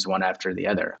revenue streams one after the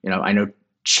other. I know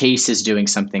Chase is doing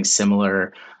something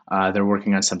similar. They're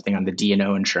working on something on the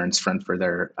D&O insurance front for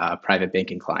their private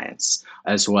banking clients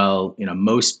as well.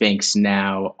 Most banks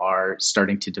now are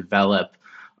starting to develop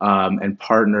and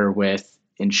partner with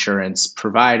insurance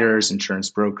providers, insurance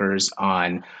brokers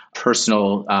on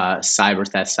personal cyber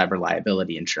theft, cyber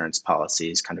liability insurance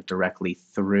policies kind of directly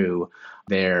through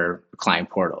their client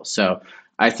portal. So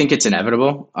I think it's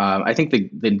inevitable. I think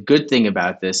the good thing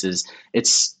about this is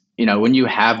it's, when you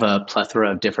have a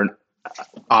plethora of different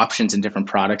options and different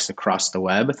products across the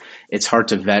web, it's hard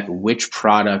to vet which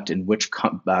product and which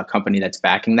company that's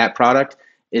backing that product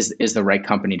is the right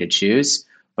company to choose.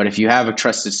 But if you have a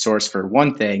trusted source for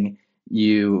one thing,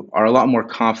 you are a lot more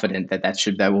confident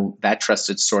that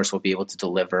trusted source will be able to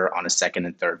deliver on a second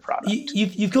and third product.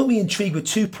 You've got me intrigued with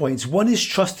 2 points. One is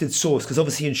trusted source, because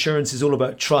obviously insurance is all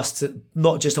about trust,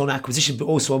 not just on acquisition, but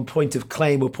also on point of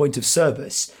claim or point of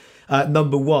service.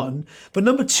 Number one. But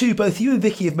number two, both you and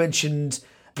Vicky have mentioned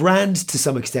brand to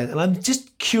some extent. And I'm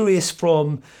just curious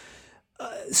from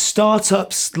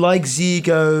startups like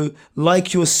Zego,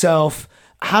 like yourself,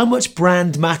 how much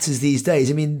brand matters these days?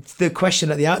 I mean, the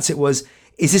question at the outset was,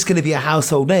 is this going to be a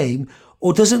household name,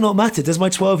 or does it not matter? Does my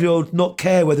 12-year-old not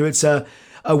care whether it's a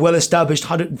well-established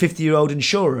 150-year-old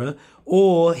insurer,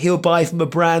 or he'll buy from a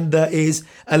brand that is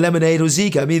a Lemonade or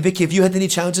Zego? I mean, Vicky, have you had any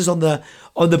challenges on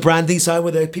the branding side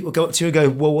where people go up to you and go,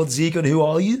 well, what's Zego and who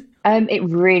are you? It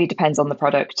really depends on the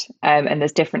product, and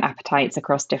there's different appetites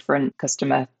across different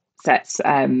customer sets.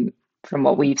 from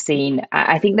what we've seen.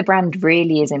 I think the brand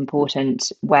really is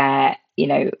important where,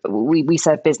 we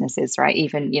serve businesses, right?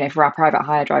 Even, for our private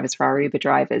hire drivers, for our Uber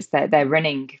drivers, they're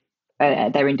running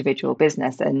their individual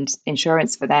business, and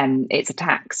insurance for them, it's a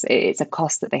tax. It's a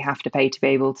cost that they have to pay to be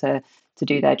able to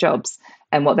do their jobs.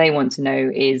 And what they want to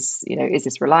know is, is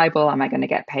this reliable? Am I going to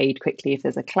get paid quickly if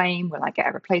there's a claim? Will I get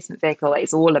a replacement vehicle?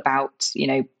 It's all about,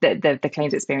 the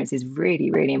claims experience is really,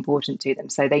 really important to them.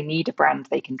 So they need a brand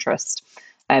they can trust.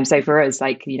 So for us,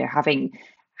 having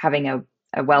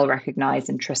a well-recognized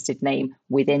and trusted name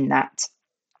within that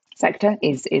sector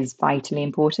is vitally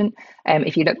important.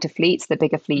 If you look to fleets, the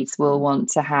bigger fleets will want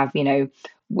to have,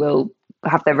 will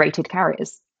have their rated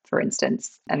carriers, for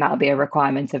instance, and that'll be a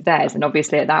requirement of theirs. And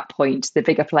obviously at that point, the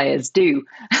bigger players do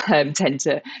tend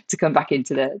to come back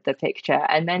into the picture.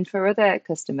 And then for other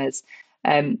customers,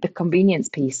 the convenience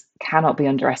piece cannot be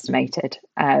underestimated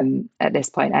at this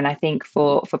point. And I think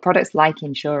for products like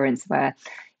insurance, where,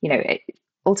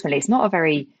 ultimately it's not a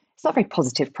very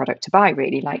positive product to buy,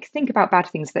 really. Like, think about bad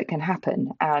things that can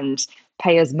happen and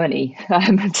pay us money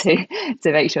to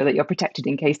make sure that you're protected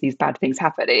in case these bad things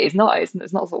happen. It's not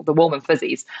sort of the warm and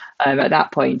fuzzies at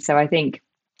that point. So I think,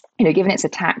 given it's a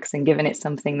tax and given it's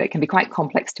something that can be quite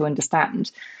complex to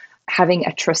understand, having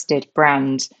a trusted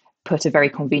brand put a very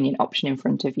convenient option in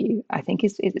front of you, I think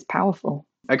is powerful.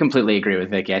 I completely agree with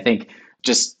Vicky. I think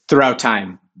just throughout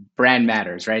time, brand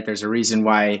matters, right? There's a reason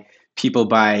why people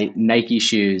buy Nike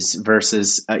shoes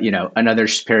versus, another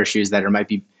pair of shoes that might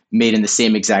be made in the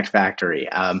same exact factory.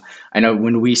 I know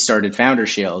when we started Founder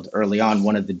Shield early on,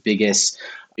 one of the biggest,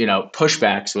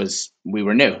 pushbacks was we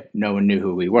were new. No one knew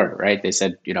who we were, right? They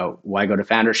said, why go to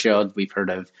Founder Shield? We've heard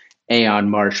of Aon,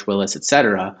 Marsh, Willis, et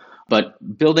cetera.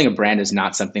 But building a brand is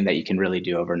not something that you can really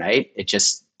do overnight. It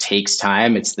just takes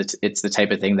time. It's the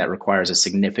type of thing that requires a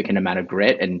significant amount of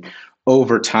grit, and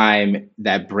over time,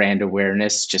 that brand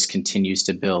awareness just continues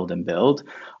to build and build.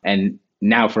 And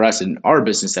now for us in our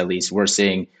business, at least, we're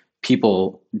seeing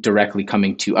people directly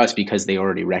coming to us because they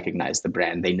already recognize the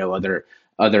brand. They know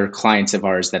other clients of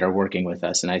ours that are working with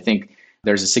us. And I think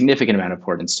there's a significant amount of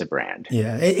importance to brand.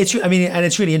 Yeah, it's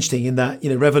really interesting in that,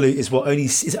 Revolut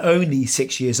is only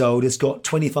 6 years old. It's got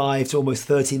 25 to almost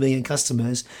 30 million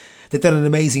customers. They've done an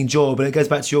amazing job. And it goes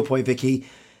back to your point, Vicky.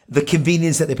 The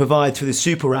convenience that they provide through the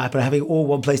super app and having all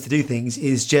one place to do things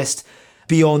is just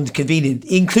beyond convenient,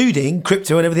 including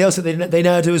crypto and everything else that they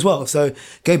now do as well. So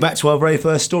going back to our very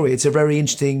first story, it's a very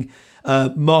interesting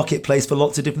marketplace for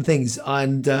lots of different things.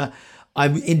 And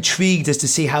I'm intrigued as to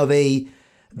see how they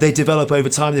develop over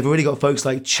time. They've already got folks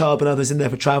like Chubb and others in there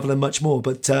for travel and much more.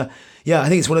 But I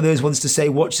think it's one of those ones to say,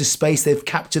 watch the space. They've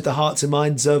captured the hearts and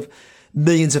minds of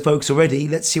millions of folks already.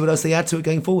 Let's see what else they add to it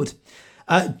going forward.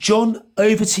 John,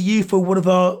 over to you for one of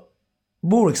our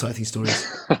more exciting stories.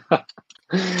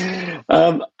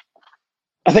 I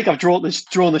think I've drawn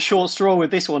the short straw with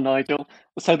this one, Nigel.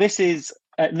 So this is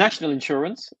national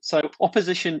insurance. So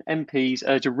opposition MPs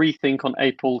urge a rethink on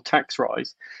April tax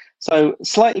rise. So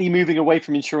slightly moving away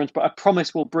from insurance, but I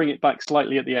promise we'll bring it back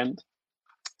slightly at the end.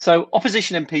 So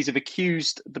opposition MPs have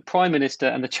accused the Prime Minister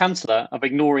and the Chancellor of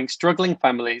ignoring struggling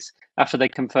families after they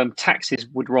confirmed taxes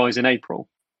would rise in April.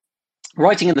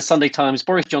 Writing in the Sunday Times,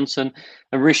 Boris Johnson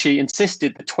and Rishi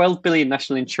insisted the 12 billion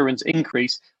national insurance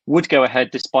increase would go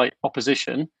ahead despite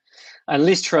opposition. And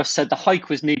Liz Truss said the hike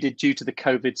was needed due to the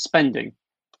COVID spending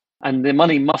and the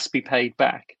money must be paid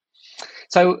back.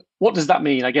 So what does that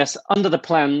mean? I guess under the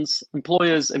plans,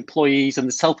 employers, employees and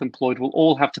the self-employed will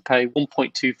all have to pay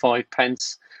 1.25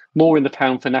 pence more in the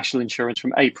pound for national insurance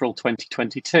from April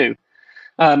 2022.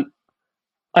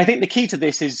 I think the key to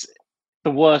this is the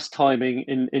worst timing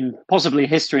in possibly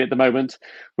history at the moment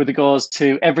with regards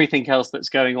to everything else that's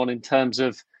going on in terms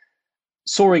of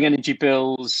soaring energy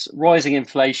bills, rising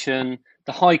inflation,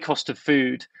 the high cost of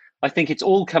food. I think it's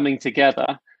all coming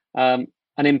together and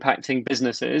impacting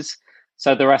businesses.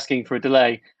 So they're asking for a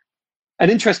delay. An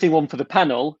interesting one for the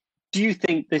panel. Do you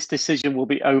think this decision will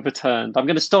be overturned? I'm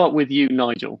going to start with you,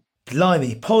 Nigel.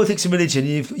 Blimey, politics and religion,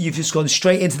 you've just gone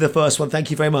straight into the first one.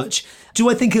 Thank you very much. Do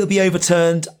I think it'll be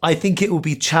overturned? I think it will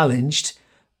be challenged.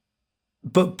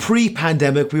 But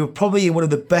pre-pandemic, we were probably in one of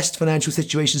the best financial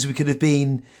situations we could have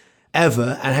been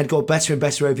ever and had got better and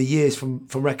better over years from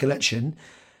recollection.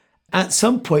 At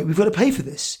some point, we've got to pay for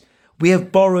this. We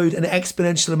have borrowed an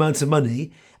exponential amount of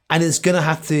money and it's going to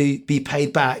have to be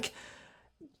paid back.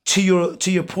 To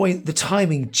your point, the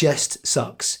timing just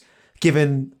sucks,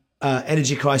 given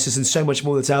energy crisis and so much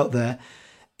more that's out there.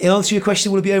 In answer to your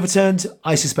question, will it be overturned?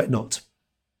 I suspect not.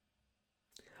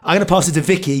 I'm going to pass it to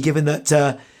Vicky, given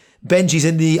that Benji's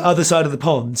in the other side of the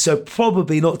pond, so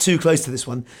probably not too close to this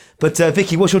one. But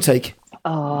Vicky, what's your take?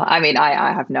 Oh, I mean,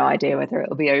 I have no idea whether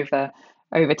it'll be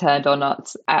overturned or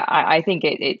not. I think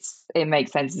it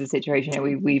makes sense as a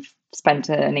situation. We've spent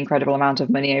an incredible amount of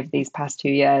money over these past 2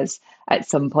 years. At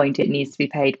some point, it needs to be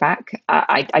paid back.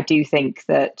 I do think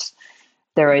that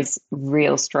there is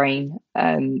real strain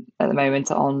at the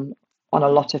moment on a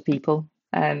lot of people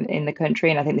in the country,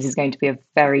 and I think this is going to be a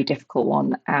very difficult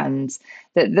one. And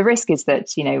the risk is that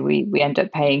we end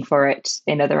up paying for it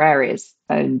in other areas,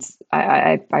 and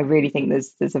I really think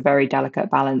there's a very delicate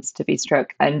balance to be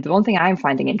struck. And the one thing I'm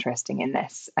finding interesting in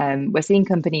this, we're seeing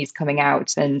companies coming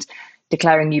out and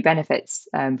declaring new benefits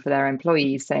for their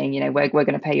employees, saying, we're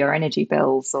going to pay your energy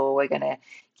bills, or we're going to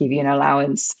give you an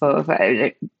allowance for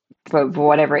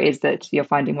whatever it is that you're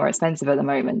finding more expensive at the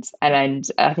moment. And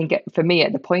I think for me,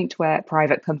 at the point where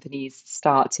private companies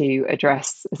start to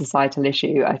address a societal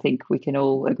issue, I think we can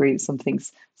all agree that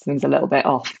something's a little bit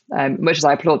off. Much as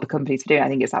I applaud the companies for doing it, I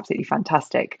think it's absolutely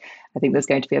fantastic. I think there's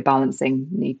going to be a balancing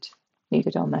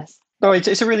needed on this. No,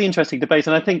 it's a really interesting debate.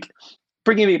 And I think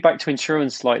bringing it back to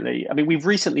insurance slightly, I mean, we've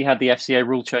recently had the FCA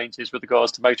rule changes with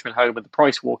regards to motor and home and the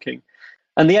price walking.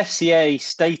 And the FCA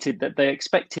stated that they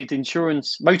expected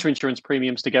motor insurance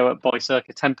premiums to go up by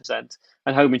circa 10%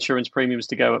 and home insurance premiums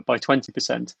to go up by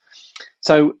 20%.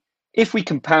 So if we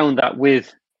compound that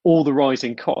with all the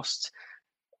rising costs,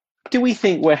 do we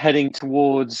think we're heading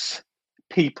towards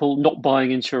people not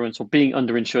buying insurance or being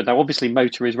underinsured? Now, obviously,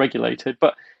 motor is regulated,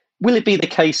 but will it be the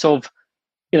case of,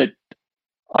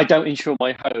 I don't insure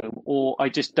my home, or I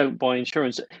just don't buy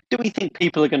insurance? Do we think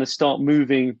people are going to start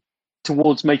moving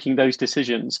towards making those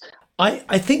decisions?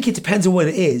 I think it depends on what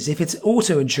it is. If it's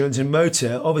auto insurance and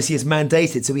motor, obviously it's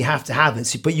mandated, so we have to have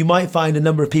it. But you might find a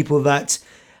number of people that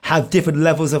have different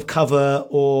levels of cover,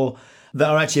 or that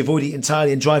are actually avoiding it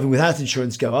entirely and driving without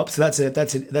insurance go up. So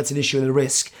that's an issue and a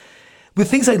risk. With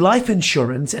things like life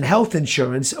insurance and health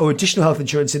insurance, or additional health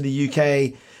insurance in the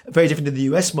UK, very different in the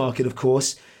US market, of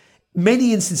course,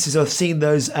 many instances I've seen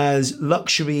those as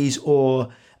luxuries or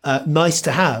nice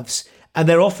to haves. And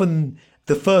they're often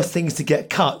the first things to get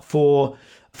cut for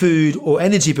food or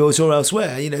energy bills or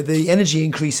elsewhere. The energy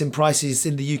increase in prices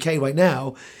in the UK right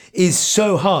now is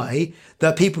so high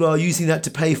that people are using that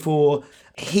to pay for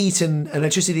heat and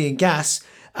electricity and gas,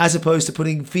 as opposed to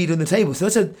putting food on the table. So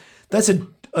that's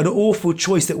an awful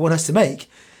choice that one has to make.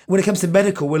 When it comes to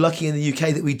medical, we're lucky in the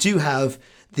UK that we do have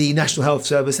the National Health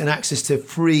Service and access to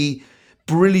free,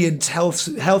 brilliant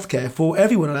healthcare for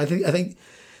everyone. And I think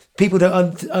people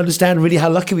don't understand really how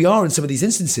lucky we are in some of these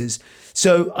instances.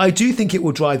 So I do think it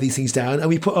will drive these things down, and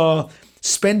we put our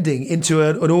spending into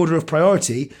an order of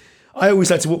priority. I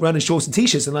always like to walk around in shorts and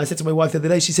t-shirts, and I said to my wife the other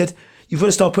day, she said, you've got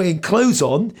to start putting clothes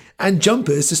on and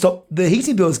jumpers to stop the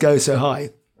heating bills go so high.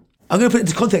 I'm going to put it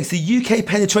into context. The UK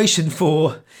penetration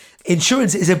for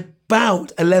insurance is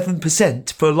about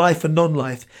 11% for life and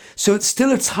non-life. So it's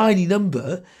still a tiny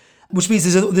number, which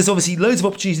means there's obviously loads of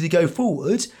opportunity to go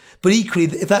forward. But equally,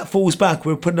 if that falls back,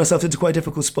 we're putting ourselves into quite a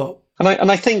difficult spot. And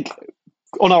I think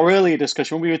on our earlier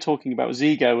discussion, when we were talking about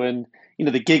Zego and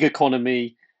the gig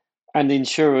economy and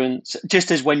insurance,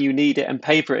 just as when you need it and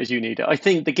pay for it as you need it, I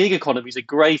think the gig economy is a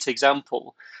great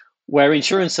example where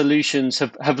insurance solutions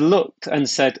have looked and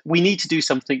said, we need to do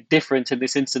something different in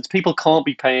this instance. People can't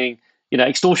be paying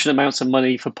extortionate amounts of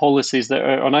money for policies that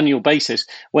are on an annual basis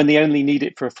when they only need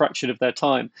it for a fraction of their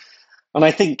time. And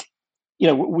I think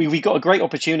we got a great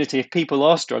opportunity if people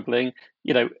are struggling,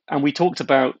 and we talked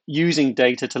about using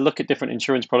data to look at different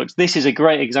insurance products. This is a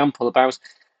great example about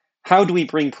how do we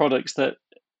bring products that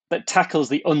tackles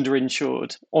the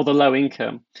underinsured or the low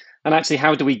income, and actually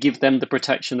how do we give them the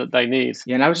protection that they need?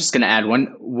 Yeah, and I was just going to add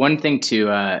one thing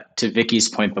to Vicky's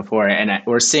point before, and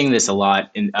we're seeing this a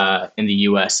lot in the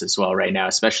US as well right now,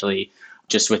 especially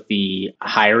just with the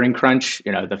hiring crunch.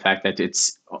 The fact that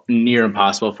it's near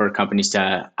impossible for companies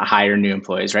to hire new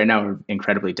employees right now are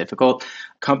incredibly difficult.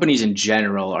 Companies in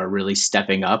general are really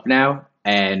stepping up now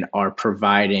and are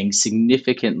providing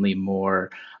significantly more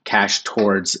cash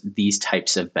towards these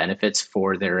types of benefits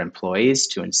for their employees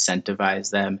to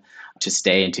incentivize them to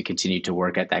stay and to continue to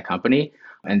work at that company.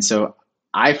 And so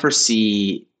I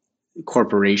foresee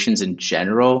corporations in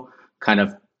general kind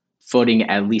of footing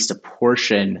at least a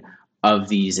portion of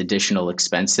these additional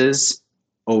expenses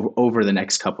over the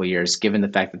next couple of years, given the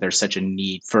fact that there's such a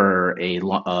need for a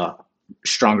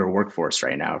stronger workforce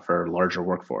right now, for a larger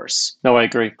workforce. No, I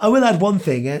agree. I will add one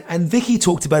thing, and Vicky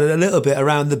talked about it a little bit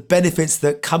around the benefits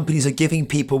that companies are giving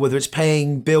people, whether it's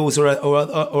paying bills or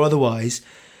otherwise.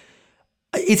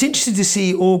 It's interesting to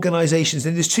see organisations,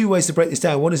 and there's two ways to break this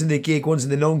down. One is in the gig, one's in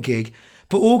the non-gig,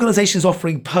 but organisations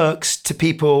offering perks to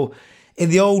people in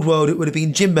the old world, it would have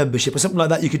been gym membership or something like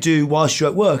that you could do whilst you're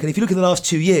at work. And if you look at the last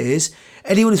 2 years,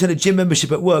 anyone who's had a gym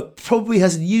membership at work probably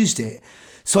hasn't used it.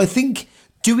 So I think,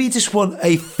 do we just want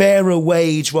a fairer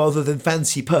wage rather than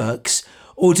fancy perks?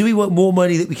 Or do we want more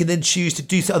money that we can then choose to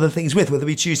do other things with? Whether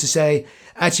we choose to say,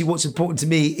 actually, what's important to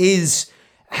me is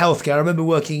healthcare. I remember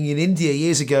working in India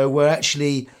years ago where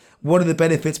actually one of the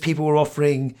benefits people were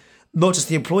offering, not just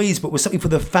the employees, but was something for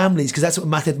the families, because that's what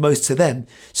mattered most to them.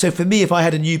 So for me, if I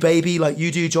had a new baby, like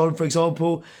you do, John, for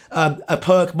example, a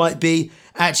perk might be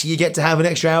actually you get to have an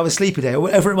extra hour of sleep a day, or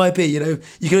whatever it might be. You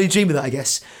can only dream of that, I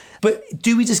guess. But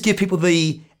do we just give people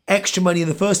the extra money in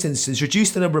the first instance,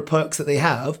 reduce the number of perks that they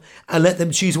have, and let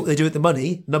them choose what they do with the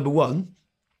money, number one?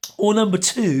 Or number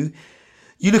two,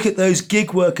 you look at those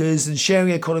gig workers and sharing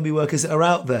economy workers that are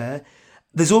out there.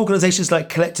 There's organisations like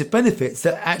Collective Benefits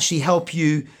that actually help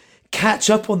you catch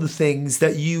up on the things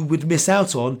that you would miss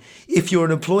out on if you're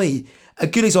an employee. A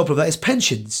good example of that is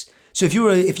pensions. So if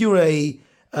you're a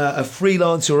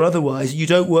freelancer or otherwise, you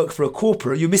don't work for a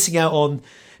corporate, you're missing out on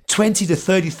 20 to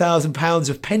 30,000 pounds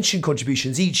of pension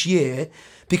contributions each year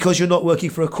because you're not working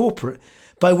for a corporate.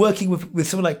 By working with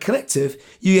someone like Collective,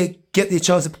 you get the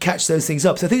chance to catch those things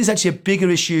up. So I think it's actually a bigger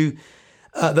issue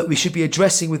that we should be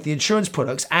addressing with the insurance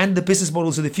products and the business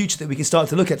models of the future that we can start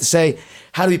to look at to say,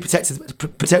 how do we protect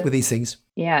with these things?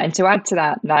 Yeah, and to add to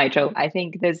that, Nigel, I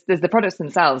think there's the products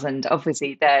themselves, and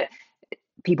obviously that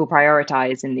people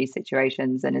prioritize in these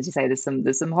situations. And as you say, there's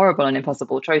some horrible and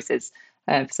impossible choices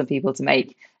for some people to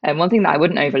make. And one thing that I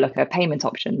wouldn't overlook are payment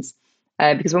options.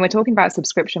 Because when we're talking about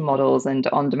subscription models and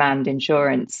on-demand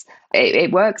insurance,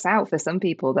 it works out for some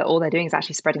people that all they're doing is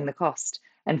actually spreading the cost.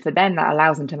 And for them, that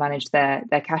allows them to manage their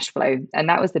cash flow. And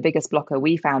that was the biggest blocker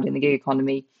we found in the gig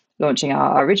economy launching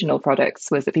our original products,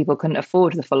 was that people couldn't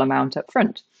afford the full amount up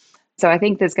front. So I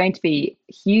think there's going to be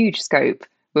huge scope.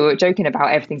 We were joking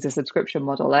about everything's a subscription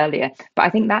model earlier, but I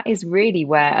think that is really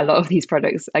where a lot of these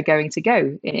products are going to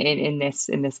go in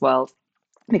this world,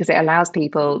 because it allows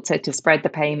people to spread the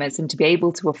payments and to be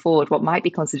able to afford what might be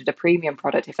considered a premium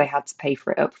product if they had to pay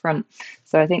for it up front.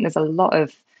 So I think there's a lot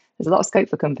of scope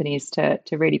for companies to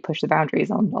really push the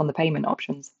boundaries on the payment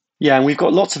options. Yeah, and we've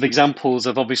got lots of examples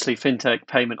of obviously fintech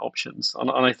payment options. And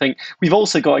I think we've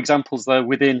also got examples though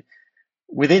within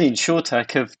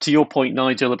InsurTech of, to your point,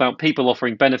 Nigel, about people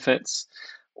offering benefits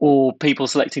or people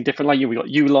selecting different, like we've got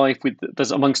ULife,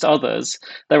 there's amongst others,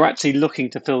 they're actually looking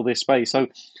to fill this space. So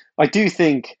I do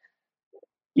think,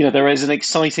 there is an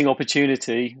exciting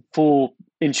opportunity for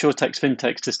InsurTech's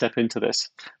fintechs to step into this.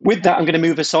 With that, I'm going to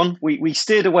move us on. We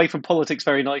steered away from politics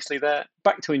very nicely there,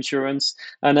 back to insurance,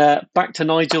 and back to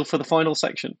Nigel for the final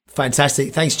section.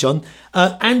 Fantastic. Thanks, John.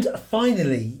 And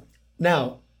finally,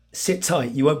 now, sit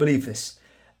tight. You won't believe this.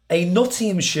 A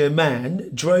Nottinghamshire man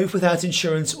drove without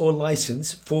insurance or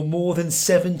licence for more than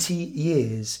 70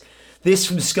 years. This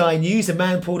from Sky News. A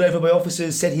man pulled over by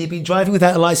officers said he had been driving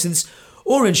without a licence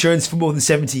or insurance for more than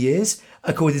 70 years,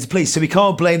 according to police. So we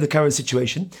can't blame the current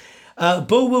situation.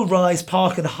 Bulwell Rise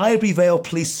Park and Highbury Vale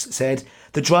police said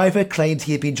the driver claimed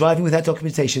he had been driving without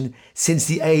documentation since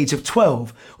the age of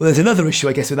 12. Well, there's another issue,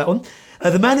 I guess, with that one.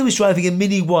 The man who was driving a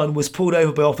Mini One was pulled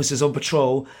over by officers on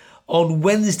patrol on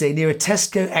Wednesday near a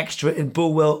Tesco Extra in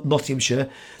Bulwell, Nottinghamshire.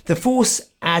 The force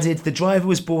added the driver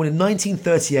was born in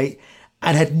 1938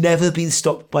 and had never been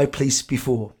stopped by police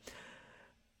before.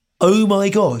 Oh my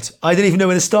God, I don't even know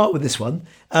where to start with this one.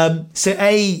 So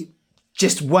A,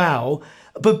 just wow.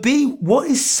 But B, what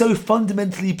is so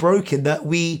fundamentally broken that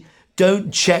we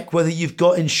don't check whether you've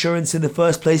got insurance in the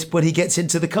first place when he gets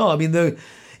into the car? I mean, though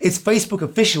it's Facebook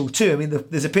official too. I mean,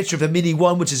 there's a picture of a Mini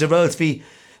One, which is a relatively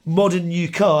modern new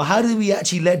car. How do we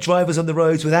actually let drivers on the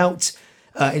roads without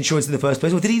insurance in the first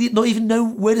place? Or did he not even know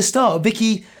where to start?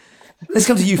 Vicky, let's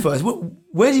come to you first.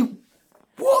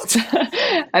 What?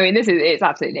 I mean, it's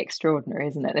absolutely extraordinary,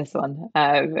 isn't it? This one,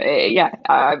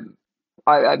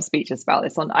 I'm speechless about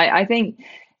this one. I think,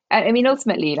 I mean,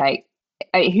 ultimately, like,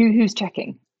 who's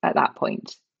checking at that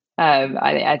point?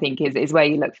 I think is where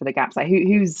you look for the gaps. Like,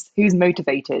 who's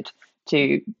motivated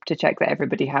to check that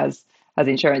everybody has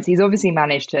insurance? He's obviously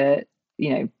managed to,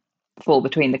 fall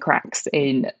between the cracks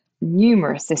in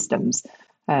numerous systems.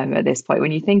 At this point,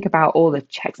 when you think about all the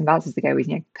checks and balances that go with,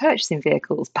 purchasing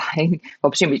vehicles, buying,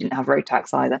 well, presumably he didn't have road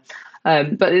tax either,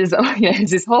 but there's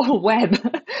this whole web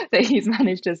that he's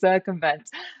managed to circumvent,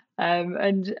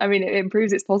 and I mean, it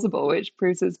proves it's possible, which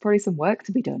proves there's probably some work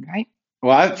to be done, right?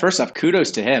 Well, first off,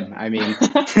 kudos to him. I mean,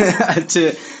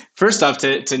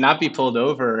 to not be pulled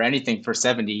over or anything for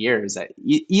 70 years,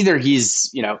 either he's,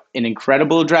 an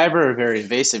incredible driver or a very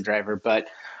evasive driver, but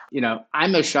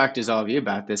I'm as shocked as all of you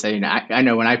about this. I mean, I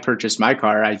know when I purchased my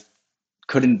car, I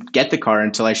couldn't get the car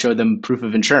until I showed them proof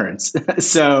of insurance.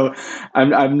 So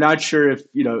I'm not sure if,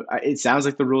 it sounds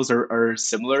like the rules are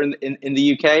similar in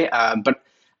the UK, but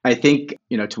I think,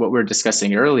 to what we were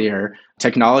discussing earlier,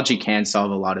 technology can solve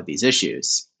a lot of these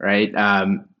issues, right?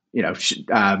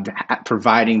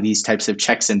 Providing these types of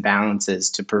checks and balances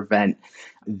to prevent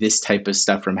this type of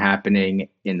stuff from happening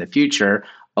in the future,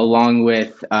 along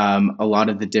with a lot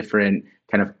of the different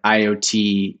kind of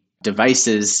IoT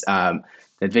devices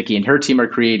that Vicky and her team are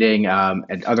creating,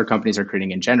 and other companies are creating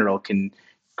in general, can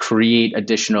create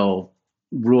additional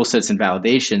rule sets and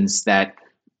validations that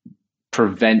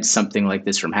prevent something like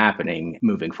this from happening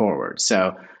moving forward.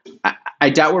 So I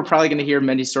doubt we're probably going to hear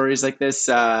many stories like this,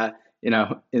 in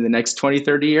the next 20,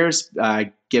 30 years,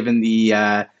 given the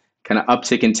kind of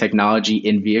uptick in technology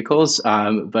in vehicles.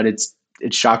 But it's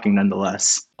shocking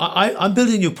nonetheless. I'm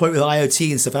building your point with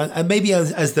IoT and stuff. And maybe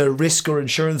as the risk or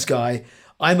insurance guy,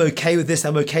 I'm okay with this.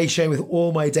 I'm okay sharing with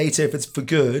all my data if it's for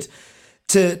good.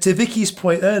 To Vicky's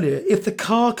point earlier, if the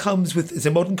car it's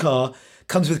a modern car,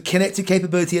 comes with connected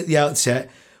capability at the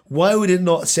outset, why would it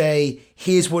not say,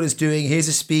 here's what it's doing, here's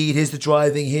the speed, here's the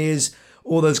driving, here's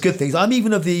all those good things? I'm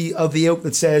even of the ilk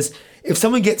that says, if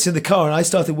someone gets in the car, and I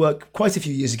started work quite a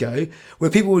few years ago, where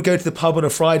people would go to the pub on a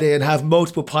Friday and have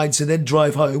multiple pints and then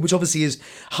drive home, which obviously is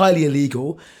highly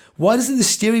illegal, why doesn't the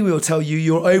steering wheel tell you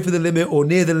you're over the limit or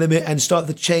near the limit and start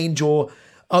to change or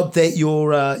update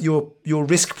your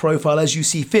risk profile as you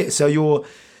see fit? So your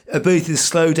ability to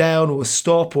slow down or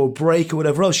stop or brake or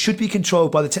whatever else should be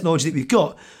controlled by the technology that we've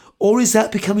got. Or is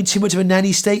that becoming too much of a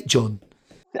nanny state, John?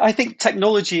 I think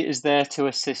technology is there to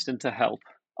assist and to help.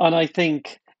 And I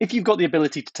think if you've got the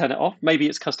ability to turn it off, maybe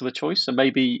it's customer choice, and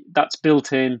maybe that's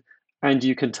built in and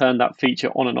you can turn that feature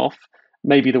on and off,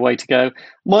 maybe the way to go.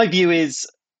 My view is,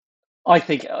 I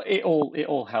think it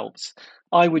all helps.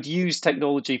 I would use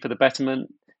technology for the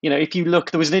betterment. If you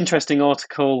look, there was an interesting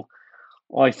article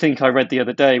I think I read the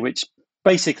other day, which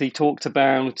basically talked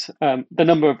about the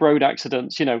number of road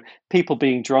accidents, people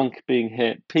being drunk, being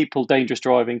hit, people dangerous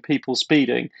driving, people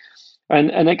speeding,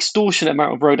 and an extortionate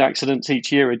amount of road accidents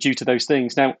each year are due to those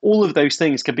things. Now, all of those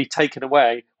things can be taken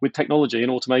away with technology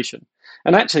and automation.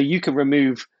 And actually, you can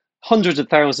remove hundreds of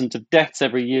thousands of deaths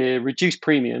every year, reduce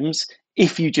premiums,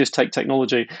 if you just take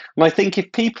technology. And I think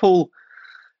if people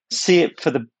see it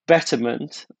for the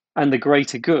betterment and the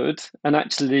greater good and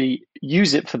actually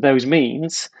use it for those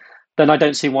means, then I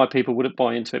don't see why people wouldn't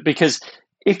buy into it. Because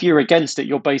if you're against it,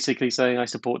 you're basically saying, I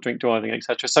support drink driving,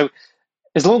 etc. So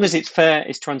as long as it's fair,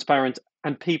 it's transparent,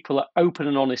 and people are open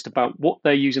and honest about what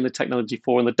they're using the technology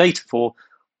for and the data for,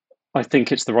 I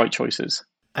think it's the right choices.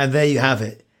 And there you have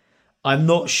it. I'm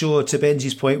not sure, to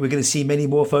Benji's point, we're going to see many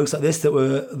more folks like this that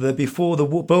were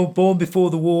born before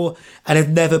the war and have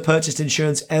never purchased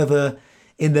insurance ever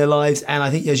in their lives. And I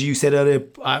think, as you said earlier,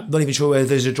 I'm not even sure whether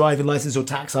there's a driving license or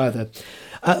tax either.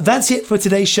 That's it for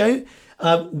today's show.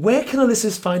 Where can our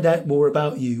listeners find out more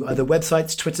about you? Either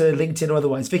websites, Twitter, LinkedIn, or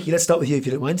otherwise? Vicky, let's start with you if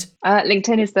you don't mind.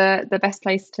 LinkedIn is the best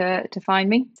place to find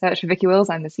me. Search for Vicky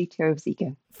Wills. I'm the CTO of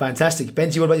Zeekr. Fantastic.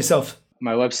 Benji, what about yourself?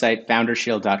 My website,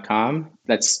 foundershield.com.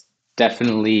 That's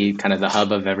definitely kind of the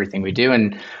hub of everything we do.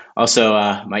 And also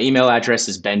my email address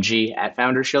is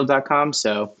benji@foundershield.com.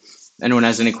 So anyone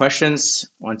has any questions,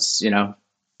 wants,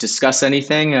 discuss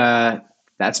anything,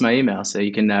 that's my email. So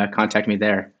you can contact me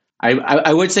there.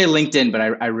 I would say LinkedIn, but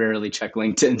I rarely check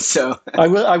LinkedIn. So I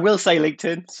will say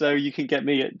LinkedIn. So you can get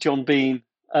me at John Bean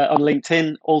on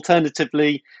LinkedIn.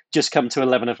 Alternatively, just come to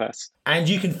 11FS. And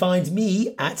you can find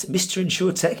me at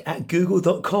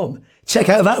mrinsurtech@google.com. Check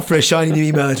out that for a shiny new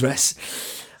email address.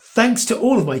 Thanks to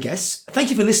all of my guests. Thank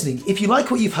you for listening. If you like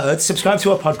what you've heard, subscribe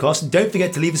to our podcast and don't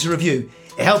forget to leave us a review.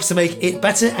 It helps to make it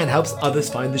better and helps others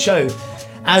find the show.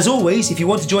 As always, if you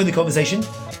want to join the conversation,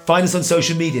 find us on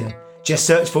social media. Just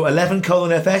search for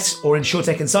 11:FS or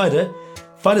InsurTech Insider.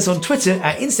 Find us on Twitter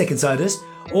at InStech Insiders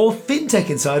or FinTech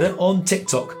Insider on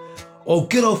TikTok. Or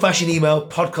good old-fashioned email,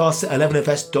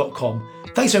 podcast@11fs.com.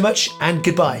 Thanks very much and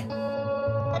goodbye.